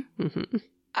them. Mm-hmm.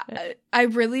 I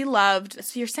really loved,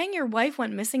 so you're saying your wife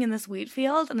went missing in this wheat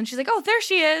field? And then she's like, oh, there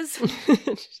she is.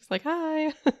 She's like,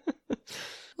 hi.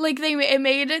 Like, it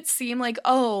made it seem like,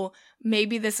 oh,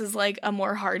 maybe this is like a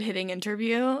more hard-hitting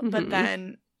interview, Mm-hmm. but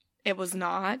then it was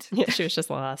not. Yeah, she was just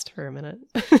lost for a minute.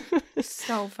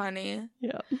 So funny.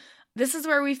 Yeah. This is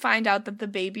where we find out that the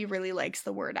baby really likes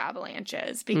the word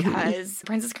avalanches because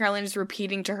Princess Carolyn is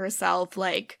repeating to herself,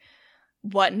 like,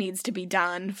 what needs to be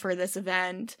done for this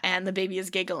event, and the baby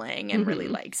is giggling and really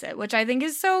likes it, which I think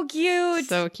is so cute.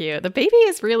 So cute. The baby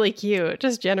is really cute,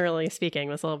 just generally speaking.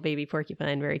 This little baby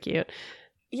porcupine, very cute.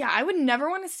 Yeah, I would never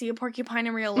want to see a porcupine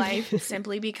in real life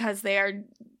simply because they are,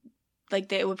 like,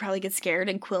 they would probably get scared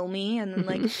and quill me, and then,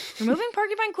 like, removing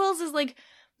porcupine quills is, like,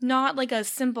 not, like, a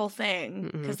simple thing,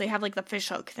 because they have, like, the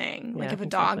fishhook thing. Like, Yeah, if a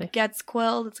exactly. dog gets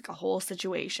quilled, it's, like, a whole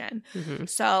situation.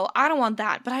 So, I don't want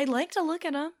that, but I'd like to look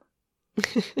at them.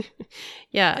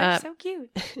 Yeah. They're so cute.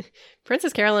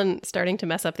 Princess Carolyn starting to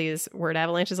mess up these word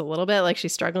avalanches a little bit, like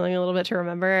she's struggling a little bit to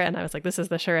remember, and I was like, this is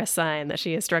the surest sign that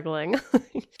she is struggling.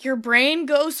 Your brain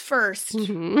goes first,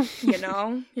 Mhm. you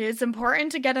know? It's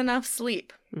important to get enough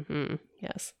sleep.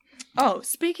 Yes. Oh,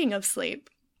 speaking of sleep,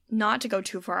 not to go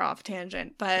too far off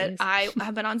tangent, but Please. I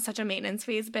have been on such a maintenance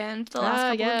phase binge the last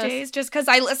couple yes. of days just because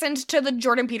I listened to the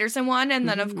Jordan Peterson one and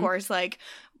then, of course, like,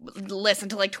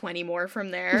 listened to like 20 more from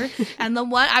there. And the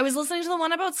one, I was listening to the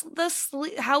one about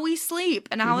how we sleep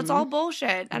and how it's all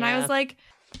bullshit. And I Yeah. was like,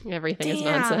 Everything is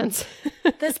Damn. nonsense.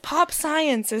 this pop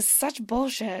science is such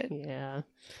bullshit. Yeah.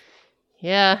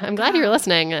 Yeah, I'm glad you were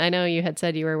listening. I know you had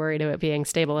said you were worried about being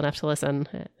stable enough to listen,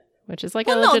 which is like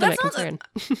a Well, no, legitimate that's not concern.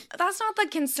 That's not the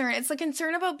concern. It's the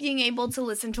concern about being able to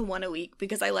listen to one a week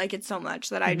because I like it so much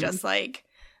that I just like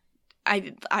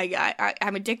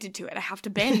I'm addicted to it. I have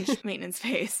to binge maintenance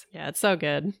phase. Yeah, it's so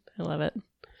good. I love it.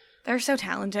 They're so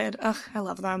talented. Ugh, I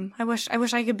love them. I wish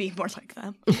I could be more like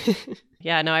them.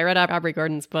 Yeah, no, I read Aubrey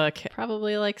Gordon's book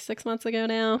probably like 6 months ago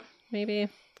now, maybe.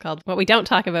 It's called What We Don't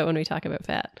Talk About When We Talk About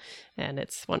Fat. And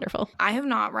it's wonderful. I have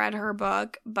not read her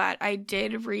book, but I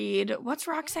did read, what's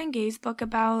Roxane Gay's book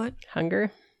about?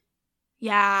 Hunger.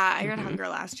 Yeah, I read Hunger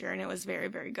last year and it was very,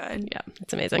 very good. Yeah,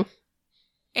 it's amazing.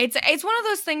 It's one of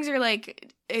those things you're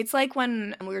like, it's like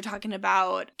when we were talking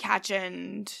about Catch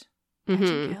and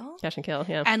Kill? Catch and Kill,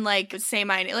 yeah. And like Say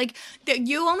My Name, like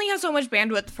you only have so much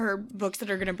bandwidth for books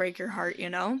that are gonna break your heart, you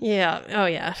know? Yeah, oh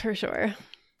yeah, for sure.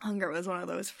 Hunger was one of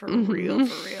those for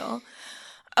real.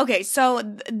 Okay, so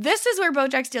this is where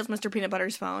Bojack steals Mr. Peanut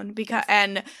Butter's phone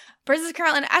and Princess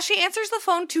Carolyn, as she answers the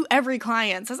phone to every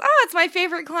client, says, "Oh, it's my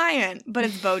favorite client," but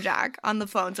it's Bojack on the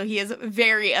phone, so he is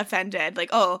very offended.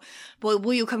 Like, "Oh, well,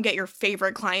 will you come get your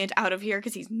favorite client out of here?"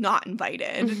 Because he's not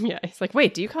invited. Yeah, he's like,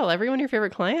 wait, do you call everyone your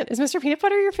favorite client? Is Mr. Peanut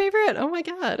Butter your favorite? Oh my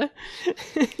god.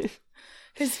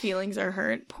 His feelings are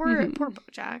hurt. Poor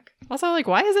Bojack. Also, like,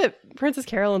 why is it Princess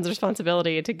Carolyn's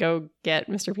responsibility to go get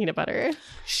Mr. Peanut Butter?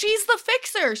 She's the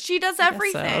fixer. She does I guess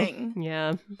everything. so.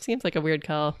 Yeah, seems like a weird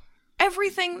call.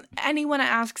 Everything anyone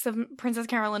asks of Princess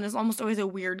Carolyn is almost always a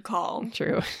weird call.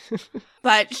 True.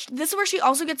 But this is where she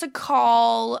also gets a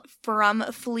call from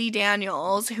Flea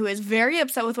Daniels, who is very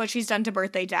upset with what she's done to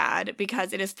Birthday Dad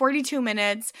because it is 42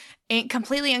 minutes,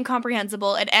 completely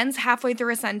incomprehensible. It ends halfway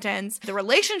through a sentence. The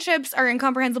relationships are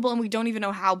incomprehensible, and we don't even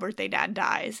know how Birthday Dad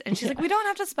dies. And she's like, we don't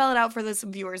have to spell it out for the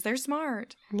viewers. They're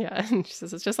smart. Yeah, she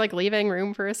says it's just like leaving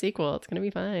room for a sequel. It's going to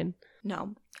be fine.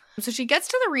 No. So she gets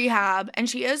to the rehab and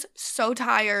she is so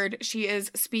tired. She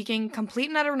is speaking complete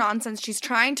and utter nonsense. She's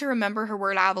trying to remember her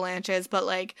word avalanches, but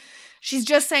like she's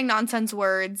just saying nonsense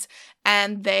words.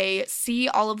 And they see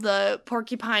all of the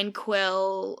porcupine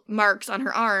quill marks on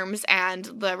her arms, and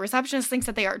the receptionist thinks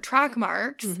that they are track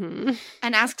marks and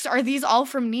asks, "Are these all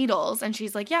from needles?" And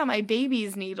she's like, "Yeah, my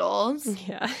baby's needles."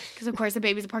 Yeah. Because of course the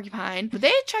baby's a porcupine. But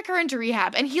they check her into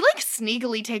rehab, and he like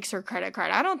sneakily takes her credit card.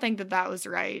 I don't think that was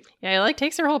right. Yeah, he like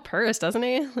takes her whole purse, doesn't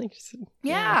he? Like, just,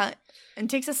 Yeah. And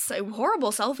takes a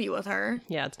horrible selfie with her.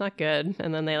 Yeah, it's not good.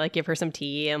 And then they like give her some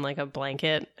tea and like a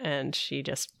blanket, and she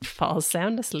just falls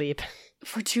sound asleep.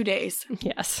 For 2 days.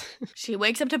 Yes. She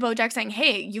wakes up to Bojack saying,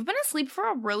 "Hey, you've been asleep for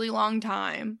a really long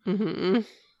time."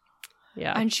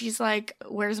 Yeah. And she's like,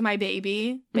 "Where's my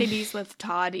baby?" Baby's with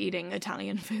Todd eating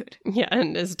Italian food. Yeah,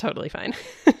 and is totally fine.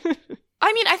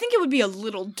 I mean, I think it would be a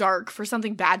little dark for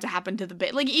something bad to happen to the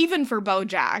baby. Like, even for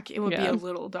Bojack, it would be a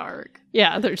little dark.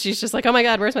 Yeah, she's just like, "Oh my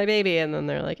god, where's my baby?" And then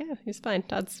they're like, "Yeah, he's fine.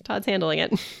 Todd's handling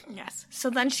it." Yes.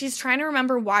 So then she's trying to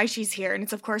remember why she's here, and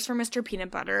it's of course for Mr. Peanut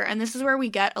Butter. And this is where we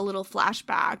get a little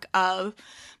flashback of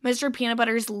Mr. Peanut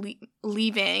Butter's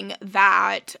leaving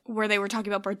that where they were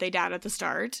talking about Birthday Dad at the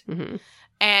start.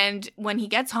 And when he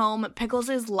gets home, Pickles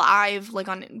is live, like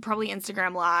on probably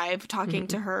Instagram Live, talking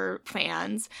to her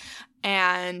fans.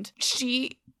 And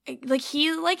he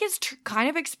is kind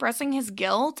of expressing his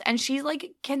guilt, and she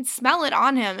like can smell it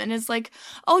on him and is like,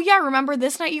 "Oh yeah, remember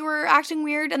this night you were acting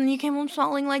weird and then you came home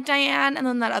smelling like Diane, and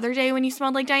then that other day when you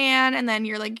smelled like Diane, and then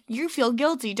you're like, you feel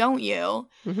guilty, don't you?"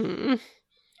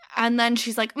 And then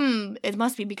she's like, "It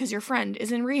must be because your friend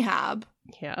is in rehab."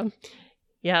 Yeah.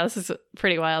 Yeah, this is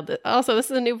pretty wild. Also, this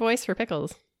is a new voice for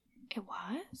Pickles. It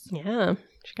was? Yeah,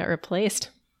 she got replaced.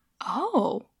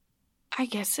 Oh. I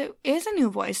guess it is a new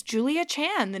voice. Julia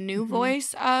Chan, the new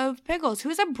voice of Pickles, who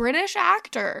is a British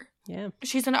actor. Yeah.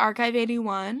 She's in Archive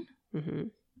 81. Mm-hmm.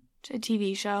 A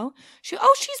TV show.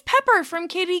 She's Pepper from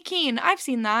Katie Keene. I've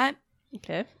seen that.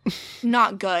 Okay.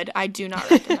 Not good. I do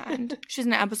not recommend. She's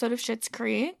in an episode of Schitt's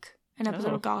Creek, an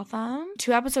episode of Gotham,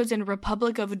 2 episodes in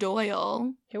Republic of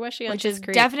Doyle. Who was she on which Schitt's is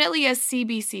Creek? definitely a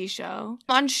CBC show.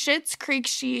 On Schitt's Creek,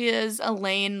 she is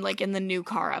Elaine, like in the new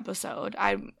car episode.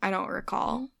 I don't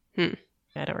recall.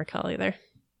 I don't recall either.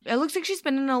 It looks like she's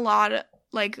been in a lot,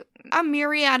 like a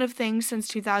myriad of things since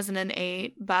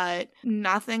 2008, but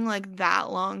nothing like that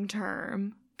long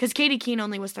term. Because Katie Keene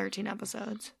only was 13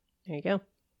 episodes There you go.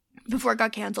 before it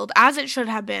got canceled, as it should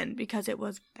have been, because it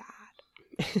was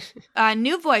bad.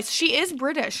 New voice. She is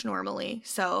British normally,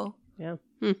 so Yeah.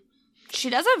 she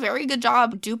does a very good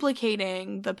job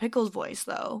duplicating the Pickles voice,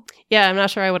 though. Yeah, I'm not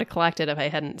sure I would have clocked it if I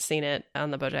hadn't seen it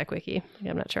on the BoJack Wiki.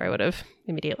 I'm not sure I would have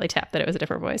immediately tapped that it was a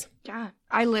different voice. Yeah,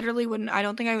 I literally wouldn't. I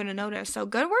don't think I would have noticed. So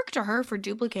good work to her for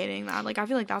duplicating that. Like, I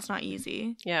feel like that's not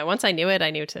easy. Yeah, once I knew it, I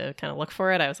knew to kind of look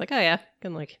for it. I was like, oh yeah,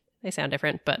 and like they sound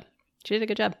different, but she did a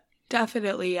good job.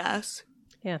 Definitely yes.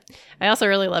 Yeah. I also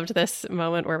really loved this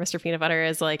moment where Mr. Peanut Butter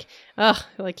is like, oh,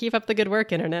 like, keep up the good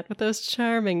work, internet, with those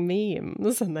charming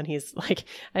memes. And then he's like,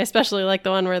 I especially like the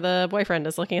one where the boyfriend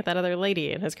is looking at that other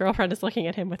lady and his girlfriend is looking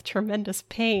at him with tremendous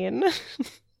pain.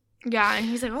 Yeah, and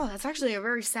he's like, oh, that's actually a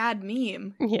very sad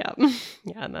meme. Yeah.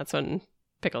 Yeah, and that's when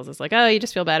Pickles is like, oh, you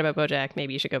just feel bad about BoJack.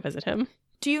 Maybe you should go visit him.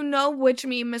 Do you know which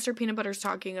meme Mr. Peanut Butter's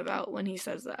talking about when he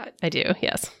says that? I do,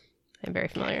 yes. I'm very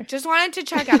familiar. Just wanted to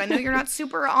check out. I know you're not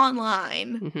super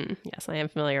online. Yes, I am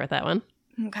familiar with that one.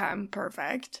 Okay,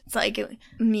 perfect. It's like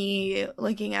me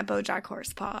looking at BoJack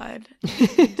Horsepod.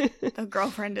 The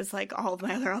girlfriend is like all of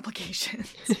my other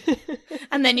obligations.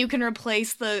 And then you can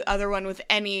replace the other one with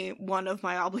any one of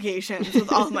my obligations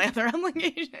with all of my other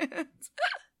obligations.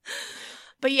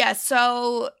 But yeah,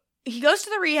 so he goes to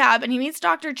the rehab and he meets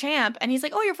Dr. Champ and he's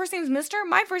like, oh, your first name's Mister?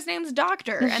 My first name's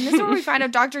Doctor. And this is where we find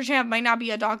out Dr. Champ might not be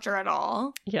a doctor at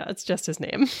all. Yeah, it's just his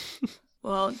name.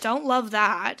 Well, don't love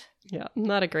that. Yeah,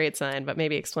 not a great sign, but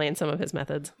maybe explain some of his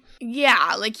methods.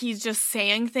 Yeah, like he's just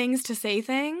saying things to say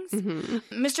things.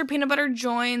 Mr. Peanut Butter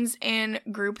joins in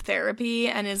group therapy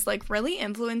and is like really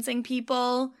influencing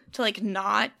people to like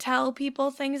not tell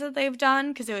people things that they've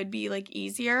done because it would be like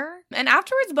easier. And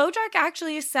afterwards, BoJack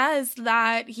actually says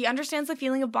that he understands the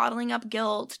feeling of bottling up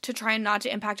guilt to try and not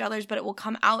to impact others, but it will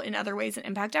come out in other ways and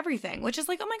impact everything, which is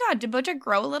like, oh my God, did BoJack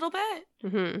grow a little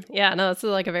bit? Yeah, no, it's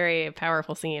like a very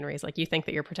powerful scene where he's like, you think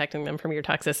that you're protecting them from your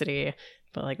toxicity,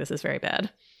 but like this is very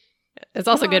bad. It's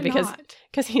also good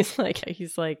because he's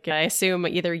like, I assume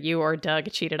either you or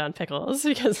Doug cheated on Pickles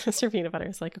because Mr. Peanut Butter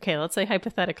is like, okay, let's say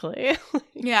hypothetically.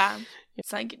 Yeah.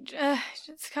 It's like,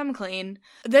 just come clean.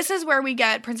 This is where we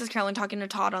get Princess Carolyn talking to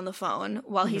Todd on the phone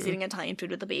while he's eating Italian food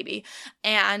with the baby.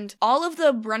 And all of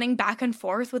the running back and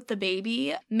forth with the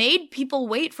baby made people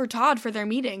wait for Todd for their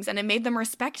meetings, and it made them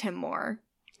respect him more.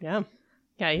 Yeah.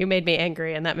 Yeah, you made me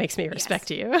angry, and that makes me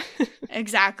respect you.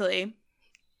 Exactly.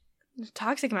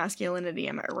 Toxic masculinity,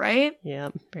 am I right? Yeah,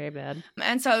 very bad.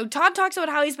 And so Todd talks about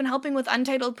how he's been helping with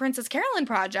Untitled Princess Carolyn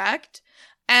Project,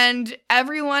 and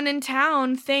everyone in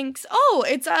town thinks, oh,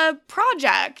 it's a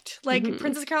project. Like,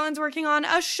 Princess Carolyn's working on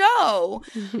a show.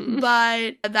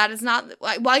 But that is not,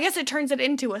 well, I guess it turns it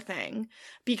into a thing,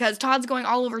 because Todd's going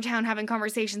all over town having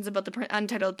conversations about the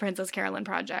Untitled Princess Carolyn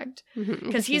Project.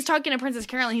 Because he's talking to Princess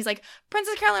Carolyn. He's like,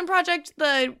 Princess Carolyn Project,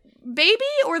 the baby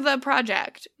or the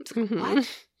project? What?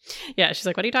 Yeah, she's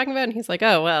like, what are you talking about? And he's like,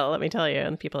 oh, well, let me tell you.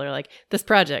 And people are like, this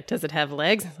project, does it have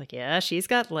legs? It's like, yeah, she's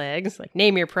got legs. Like,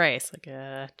 name your price.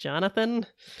 Like, Jonathan?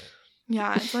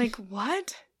 Yeah, it's like,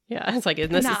 what? Yeah, it's like, is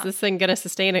this thing going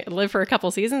to live for a couple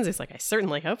seasons? He's like, I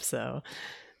certainly hope so.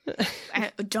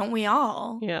 Don't we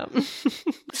all? Yeah.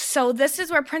 So this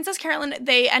is where Princess Carolyn,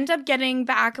 they end up getting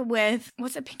back with,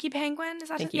 what's it, Pinky Penguin? Is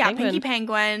that Pinky it? Yeah, Penguin. Pinky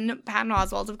Penguin, Patton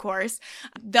Oswalt, of course.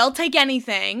 They'll take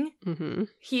anything.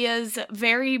 He is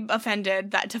very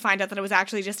offended to find out that it was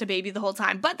actually just a baby the whole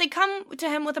time. But they come to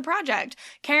him with a project.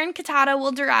 Karen Katata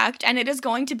will direct, and it is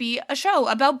going to be a show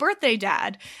about Birthday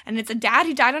Dad. And it's a dad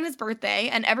who died on his birthday,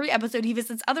 and every episode he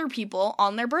visits other people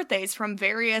on their birthdays from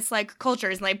various, like,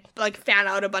 cultures, and they, like, fan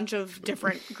out a bunch of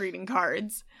different greeting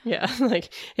cards. Yeah,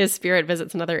 like his spirit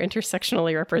visits another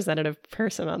intersectionally representative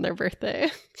person on their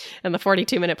birthday. And the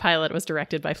 42-minute pilot was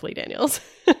directed by Flea Daniels.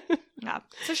 Yeah,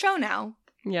 it's a show now.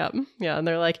 Yeah, and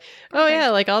they're like, oh yeah,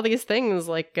 like all these things,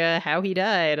 like how he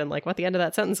died and like what the end of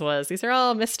that sentence was. These are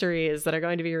all mysteries that are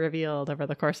going to be revealed over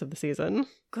the course of the season.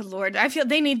 Good Lord, I feel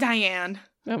they need Diane.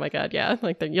 Oh my God, yeah.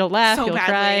 Like you'll laugh, So you'll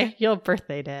badly. cry, you'll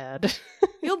birthday dad.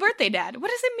 Your birthday dad. What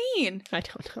does it mean? I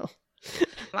don't know.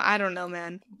 I don't know,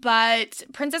 man. But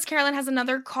Princess Carolyn has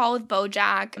another call with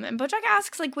Bojack, and Bojack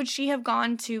asks, like, would she have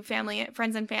gone to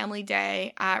Friends and Family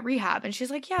Day at rehab? And she's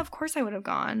like, yeah, of course I would have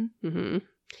gone. Mm-hmm.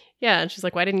 Yeah, and she's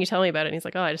like, why didn't you tell me about it? And he's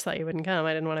like, oh, I just thought you wouldn't come.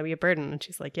 I didn't want to be a burden. And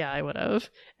she's like, yeah, I would have.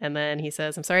 And then he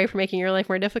says, I'm sorry for making your life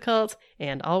more difficult,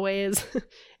 and always.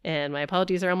 And my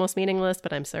apologies are almost meaningless,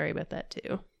 but I'm sorry about that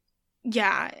too.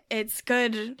 Yeah, it's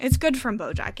good. It's good from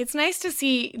Bojack. It's nice to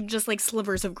see just like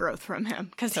slivers of growth from him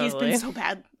because he's Totally. been so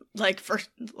bad like for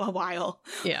a while.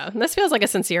 Yeah, and this feels like a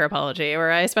sincere apology,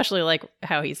 where I especially like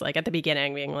how he's like at the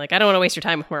beginning being like, I don't want to waste your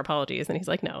time with more apologies. And he's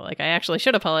like, no, like I actually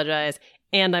should apologize.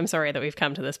 And I'm sorry that we've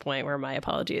come to this point where my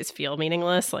apologies feel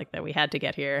meaningless, like that we had to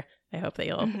get here. I hope that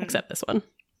you'll accept this one.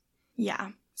 Yeah.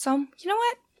 So, you know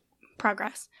what?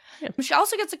 Progress. Yeah. She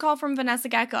also gets a call from Vanessa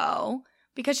Gecko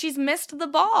because she's missed the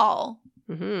ball.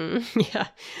 Mm-hmm. Yeah.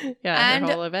 Yeah, And-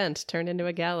 her whole event turned into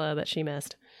a gala that she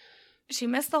missed. She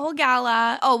missed the whole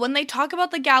gala. Oh, when they talk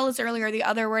about the galas earlier, the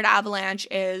other word avalanche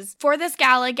is for this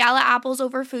gala apples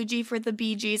over Fuji for the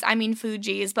Bee Gees. I mean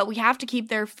Fuji's, but we have to keep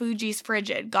their Fuji's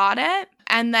frigid. Got it?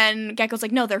 And then Gecko's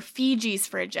like, no, they're Fiji's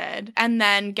frigid. And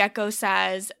then Gecko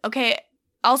says, okay,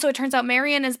 also it turns out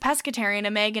Marion is pescatarian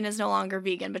and Megan is no longer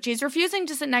vegan, but she's refusing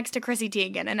to sit next to Chrissy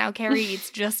Teigen, and now Carrie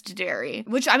eats just dairy.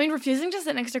 Which, I mean, refusing to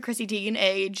sit next to Chrissy Teigen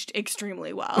aged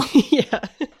extremely well. Yeah.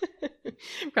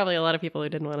 Probably a lot of people who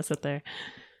didn't want to sit there.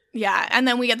 Yeah, and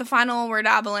then we get the final word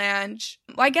avalanche.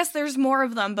 Well, I guess there's more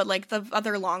of them, but like the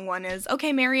other long one is,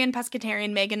 okay, Marion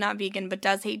pescatarian, Megan not vegan, but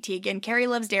does hate Teigen. Carrie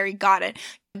loves dairy, got it.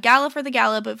 Gala for the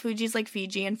gala, but Fuji's like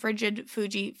Fiji, and frigid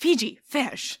Fuji,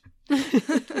 fish.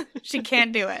 She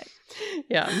can't do it.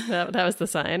 Yeah, that was the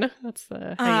sign. That's how you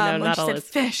know When not she all said is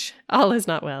fish. all is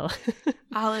not well.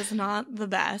 All is not the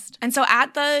best. And so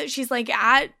she's like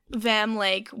at them,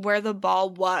 like where the ball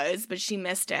was, but she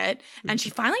missed it. And she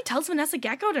finally tells Vanessa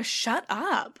Gecko to shut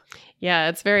up. Yeah,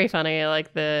 it's very funny,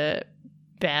 like the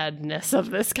badness of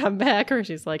this comeback, where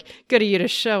she's like, good of you to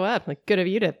show up. Like, good of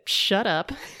you to shut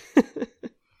up.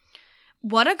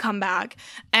 What a comeback.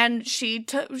 And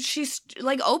she's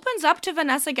like opens up to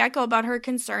Vanessa Gecko about her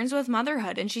concerns with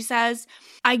motherhood. And she says,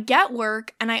 I get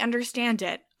work and I understand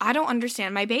it. I don't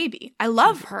understand my baby. I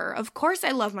love her. Of course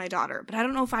I love my daughter, but I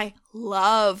don't know if I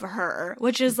love her,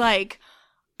 which is like,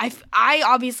 I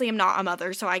obviously am not a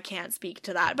mother, so I can't speak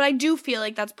to that. But I do feel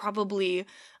like that's probably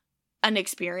an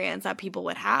experience that people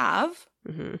would have.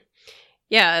 Mm-hmm.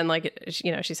 Yeah, and like, you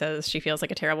know, she says she feels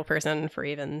like a terrible person for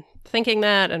even thinking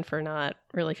that and for not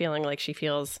really feeling like she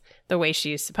feels the way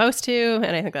she's supposed to.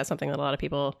 And I think that's something that a lot of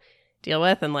people deal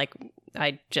with. And like,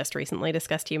 I just recently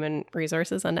discussed Human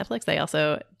Resources on Netflix. They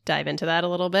also dive into that a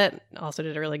little bit. Also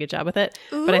did a really good job with it.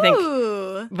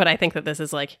 Ooh. But I think that this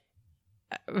is like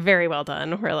very well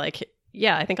done. Where like,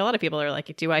 yeah, I think a lot of people are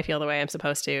like, do I feel the way I'm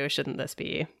supposed to? Shouldn't this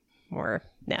be more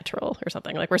natural or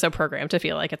something? Like, we're so programmed to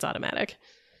feel like it's automatic.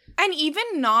 And even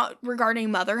not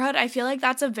regarding motherhood, I feel like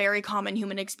that's a very common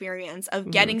human experience of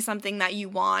getting something that you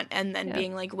want and then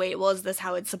being like, wait, well, is this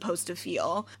how it's supposed to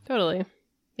feel? Totally.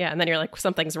 Yeah, and then you're like,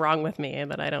 something's wrong with me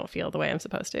that I don't feel the way I'm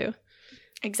supposed to.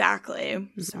 Exactly.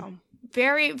 So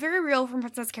very, very real from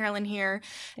Princess Carolyn here.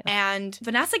 Yeah. And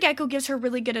Vanessa Gecko gives her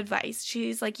really good advice.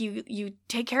 She's like, you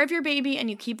take care of your baby and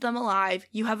you keep them alive.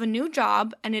 You have a new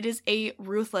job and it is a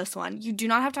ruthless one. You do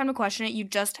not have time to question it. You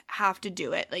just have to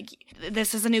do it. Like,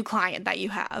 this is a new client that you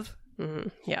have. Mm-hmm.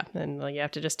 Yeah, and like, you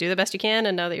have to just do the best you can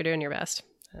and know that you're doing your best.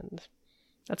 And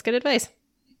that's good advice.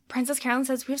 Princess Carolyn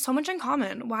says, we have so much in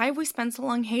common. Why have we spent so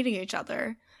long hating each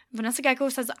other? Vanessa Gecko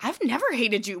says, I've never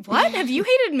hated you. What? Have you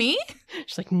hated me?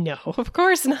 She's like, no, of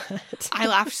course not. I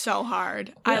laughed so hard.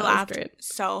 Yeah, I that was laughed great.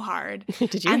 so hard.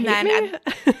 Did you And hate then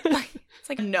me? It's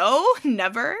like, no,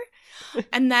 never.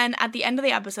 And then at the end of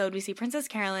the episode, we see Princess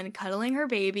Carolyn cuddling her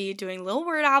baby, doing little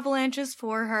word avalanches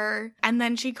for her. And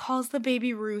then she calls the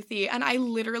baby Ruthie. And I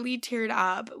literally teared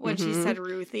up when she said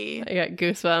Ruthie. I got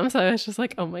goosebumps. I was just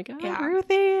like, oh my God, Yeah.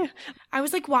 Ruthie. I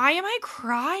was like, why am I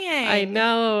crying? I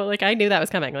know. Like, I knew that was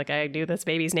coming. Like, I knew this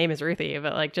baby's name is Ruthie.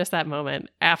 But like, just that moment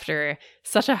after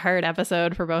such a hard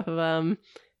episode for both of them,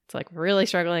 it's like really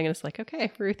struggling. And it's like,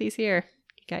 okay, Ruthie's here.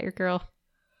 You got your girl.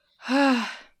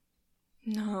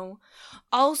 No.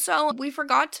 Also, we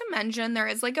forgot to mention there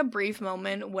is like a brief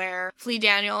moment where Flea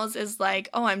Daniels is like,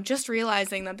 oh, I'm just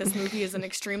realizing that this movie is an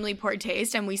extremely poor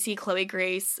taste. And we see Chloe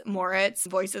Grace Moritz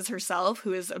voices herself,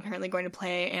 who is apparently going to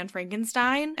play Anne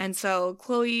Frankenstein. And so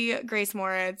Chloe Grace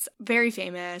Moritz, very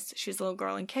famous. She's a little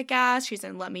girl in Kick-Ass. She's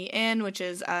in Let Me In, which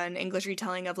is an English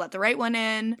retelling of Let the Right One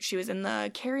In. She was in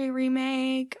the Carrie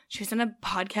remake. She was in a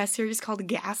podcast series called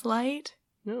Gaslight.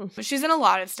 No. But she's in a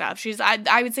lot of stuff.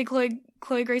 I would say Chloe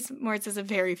Grace Moritz is a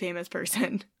very famous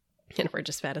person. And we're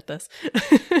just bad at this.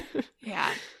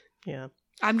 Yeah. Yeah.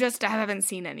 I haven't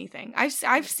seen anything.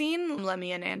 I've seen Let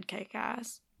Me In and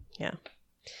Kick-Ass. Yeah.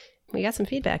 We got some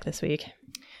feedback this week.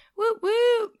 Whoop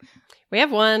whoop. We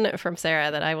have one from Sarah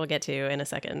that I will get to in a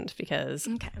second because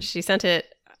she sent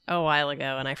it a while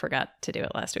ago and I forgot to do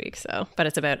it last week. But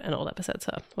it's about an old episode,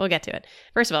 so we'll get to it.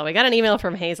 First of all, we got an email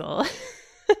from Hazel.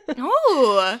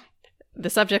 Oh. The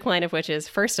subject line of which is,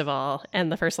 first of all, and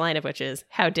the first line of which is,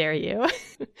 how dare you?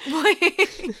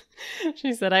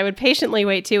 She said, I would patiently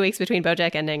wait 2 weeks between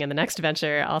BoJack ending and the next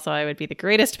adventure. Also, I would be the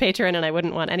greatest patron and I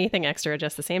wouldn't want anything extra,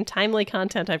 just the same timely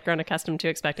content I've grown accustomed to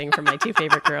expecting from my two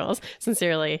favorite girls.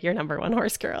 Sincerely, your number one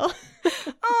horse girl.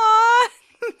 Aw,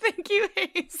 thank you,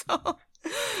 Hazel.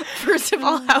 First of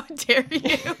all, how dare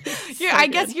you? Yeah, I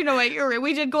guess you know what, you're right.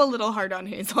 We did go a little hard on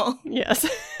Hazel. Yes.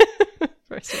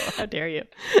 First of all, how dare you?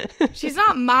 She's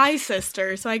not my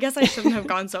sister, so I guess I shouldn't have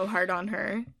gone so hard on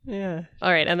her. Yeah.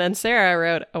 All right. And then Sarah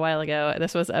wrote a while ago,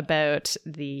 this was about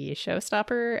the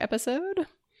Showstopper episode,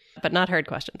 but not hard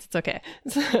questions. It's okay.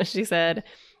 So she said,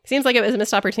 seems like it was a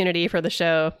missed opportunity for the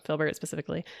show, Filbert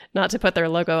specifically, not to put their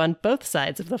logo on both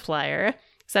sides of the flyer.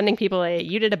 Sending people a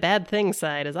 "you did a bad thing"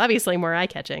 side is obviously more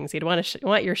eye-catching, so you'd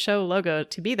want your show logo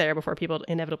to be there before people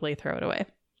inevitably throw it away.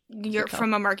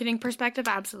 From a marketing perspective,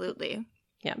 absolutely.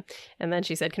 Yeah. And then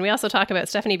she said, can we also talk about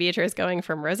Stephanie Beatriz going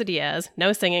from Rosa Diaz,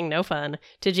 no singing, no fun,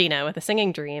 to Gina with a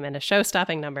singing dream and a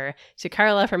show-stopping number, to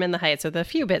Carla from In the Heights with a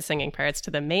few bit singing parts,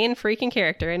 to the main freaking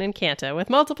character in Encanto with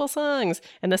multiple songs.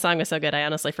 And the song was so good, I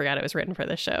honestly forgot it was written for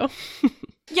this show.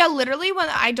 Yeah, literally, when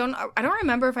I don't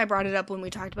remember if I brought it up when we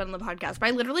talked about it on the podcast, but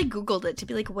I literally Googled it to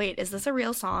be like, wait, is this a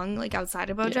real song, like, outside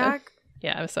of BoJack?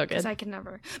 Yeah, it was so good. Because I could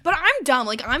never. But I'm dumb.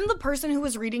 Like, I'm the person who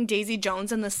was reading Daisy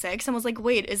Jones and the Six and was like,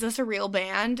 wait, is this a real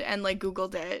band? And, like,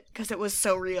 Googled it because it was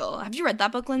so real. Have you read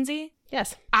that book, Lindsay?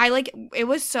 Yes. It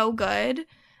was so good.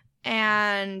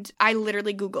 And I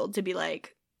literally Googled to be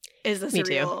like, is this a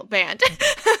real band?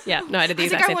 Yeah, no, I did the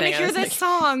exact same thing. I want to hear this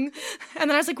song. And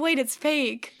then I was like, wait, it's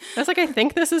fake. I was like, I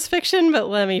think this is fiction, but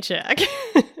let me check.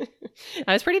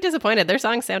 I was pretty disappointed. Their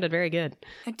songs sounded very good.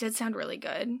 It did sound really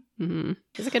good. Mm-hmm.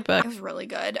 It's a good book. It was really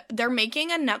good. They're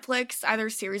making a Netflix either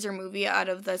series or movie out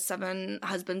of the 7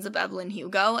 Husbands of Evelyn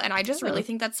Hugo, and I just really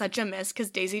think that's such a miss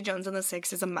because Daisy Jones and the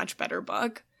Six is a much better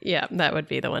book. Yeah, that would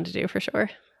be the one to do for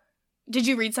sure. Did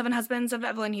you read 7 Husbands of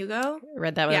Evelyn Hugo? I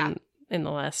read that one in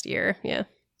the last year, yeah.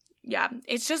 Yeah,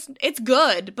 it's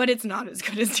good, but it's not as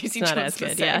good as Daisy Jones. Not as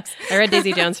good, yeah. I read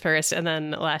Daisy Jones first, and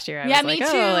then last year I was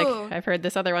like, I've heard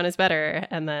this other one is better,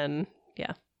 and then,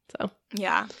 so.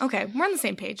 Yeah, okay, we're on the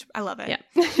same page. I love it.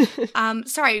 Yeah.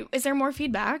 Sorry, is there more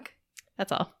feedback?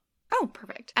 That's all. Oh,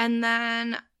 perfect. And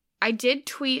then I did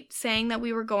tweet saying that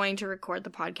we were going to record the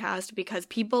podcast because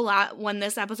people, when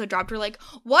this episode dropped, were like,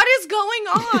 what is going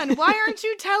on? Why aren't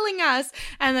you telling us?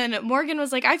 And then Morgan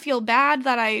was like, I feel bad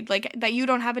that that you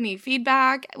don't have any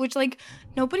feedback, which, like,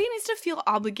 nobody needs to feel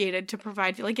obligated to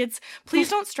provide. Like, please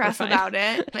don't stress about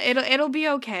it. It'll be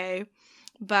okay.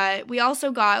 But we also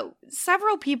got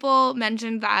several people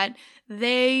mentioned that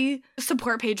they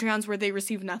support Patreons where they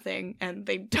receive nothing and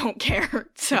they don't care.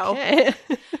 So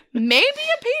maybe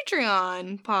a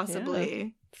Patreon, possibly.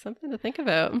 Yeah, something to think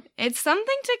about. It's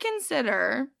something to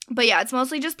consider. But yeah, it's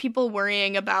mostly just people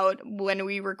worrying about when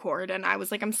we record. And I was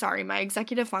like, I'm sorry, my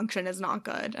executive function is not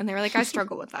good. And they were like, I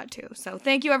struggle with that too. So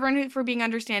thank you everyone for being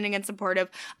understanding and supportive.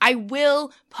 I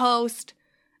will post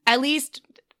at least...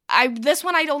 this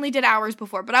one I only did hours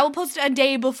before, but I will post a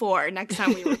day before next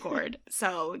time we record.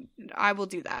 So I will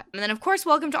do that. And then, of course,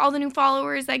 welcome to all the new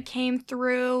followers that came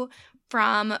through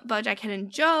from BoJack Hidden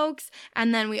Jokes.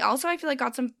 And then we also, I feel like,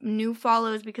 got some new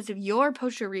follows because of your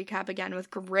poster recap again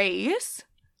with Grace.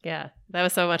 Yeah, that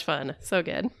was so much fun. So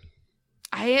good.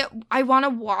 I want to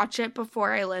watch it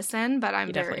before I listen, but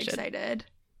I'm very excited.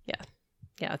 Yeah.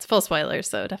 Yeah, it's full spoilers,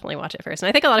 so definitely watch it first. And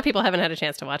I think a lot of people haven't had a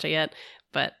chance to watch it yet,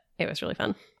 but it was really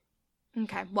fun.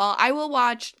 Okay, well, I will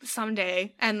watch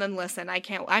someday and then listen.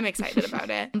 I'm excited about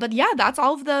it. But yeah, that's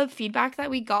all of the feedback that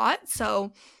we got.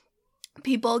 So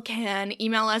People can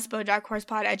email us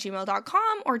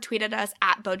bojackhorsepod@gmail.com or tweet at us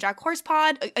at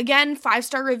bojackhorsepod. Again,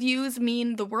 5-star reviews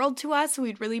mean the world to us, so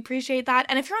we'd really appreciate that.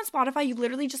 And if you're on Spotify, you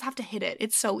literally just have to hit it.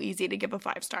 It's so easy to give a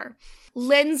 5-star.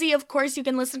 Lindsay, of course, you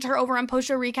can listen to her over on Post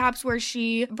Show Recaps, where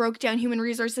she broke down human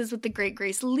resources with the great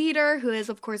Grace Leader, who is,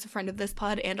 of course, a friend of this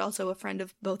pod and also a friend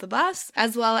of both of us,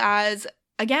 as well as,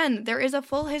 again, there is a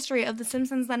full history of The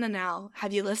Simpsons Then and Now.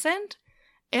 Have you listened?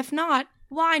 If not,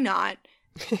 why not?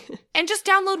 And just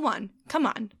download one. Come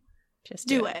on. Just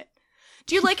do it.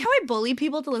 Do you like how I bully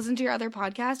people to listen to your other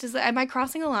podcast? Am I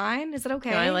crossing a line? Is it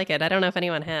okay? No, I like it. I don't know if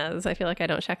anyone has. I feel like I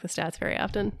don't check the stats very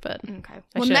often, but okay.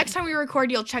 Well, next time we record,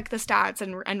 you'll check the stats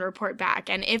and report back.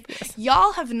 And if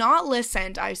y'all have not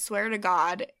listened, I swear to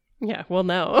God, yeah, we'll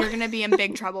know. You're going to be in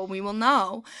big trouble. We will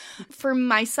know. For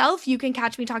myself, you can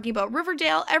catch me talking about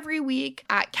Riverdale every week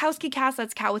at KowskiCast.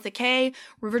 That's Cow with a K.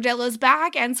 Riverdale is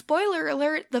back. And spoiler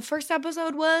alert, the first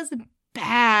episode was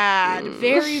bad.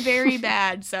 Very, very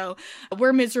bad. So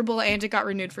we're miserable, and it got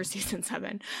renewed for season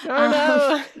 7. Oh,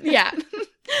 no. Yeah.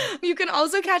 You can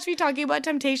also catch me talking about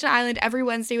Temptation Island every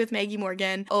Wednesday with Maggie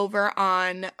Morgan over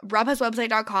on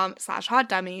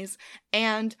robhuswebsite.com/hotdummies.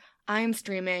 And I am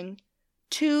streaming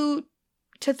 2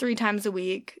 to 3 times a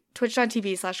week,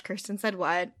 twitch.tv/Kirsten Said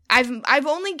What. I've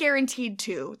only guaranteed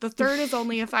 2. The third is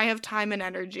only if I have time and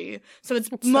energy. So it's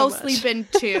mostly been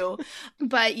 2.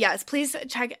 But yes, please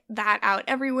check that out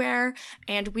everywhere.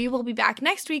 And we will be back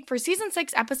next week for season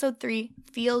 6, episode 3,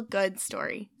 Feel Good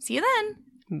Story. See you then.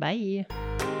 Bye.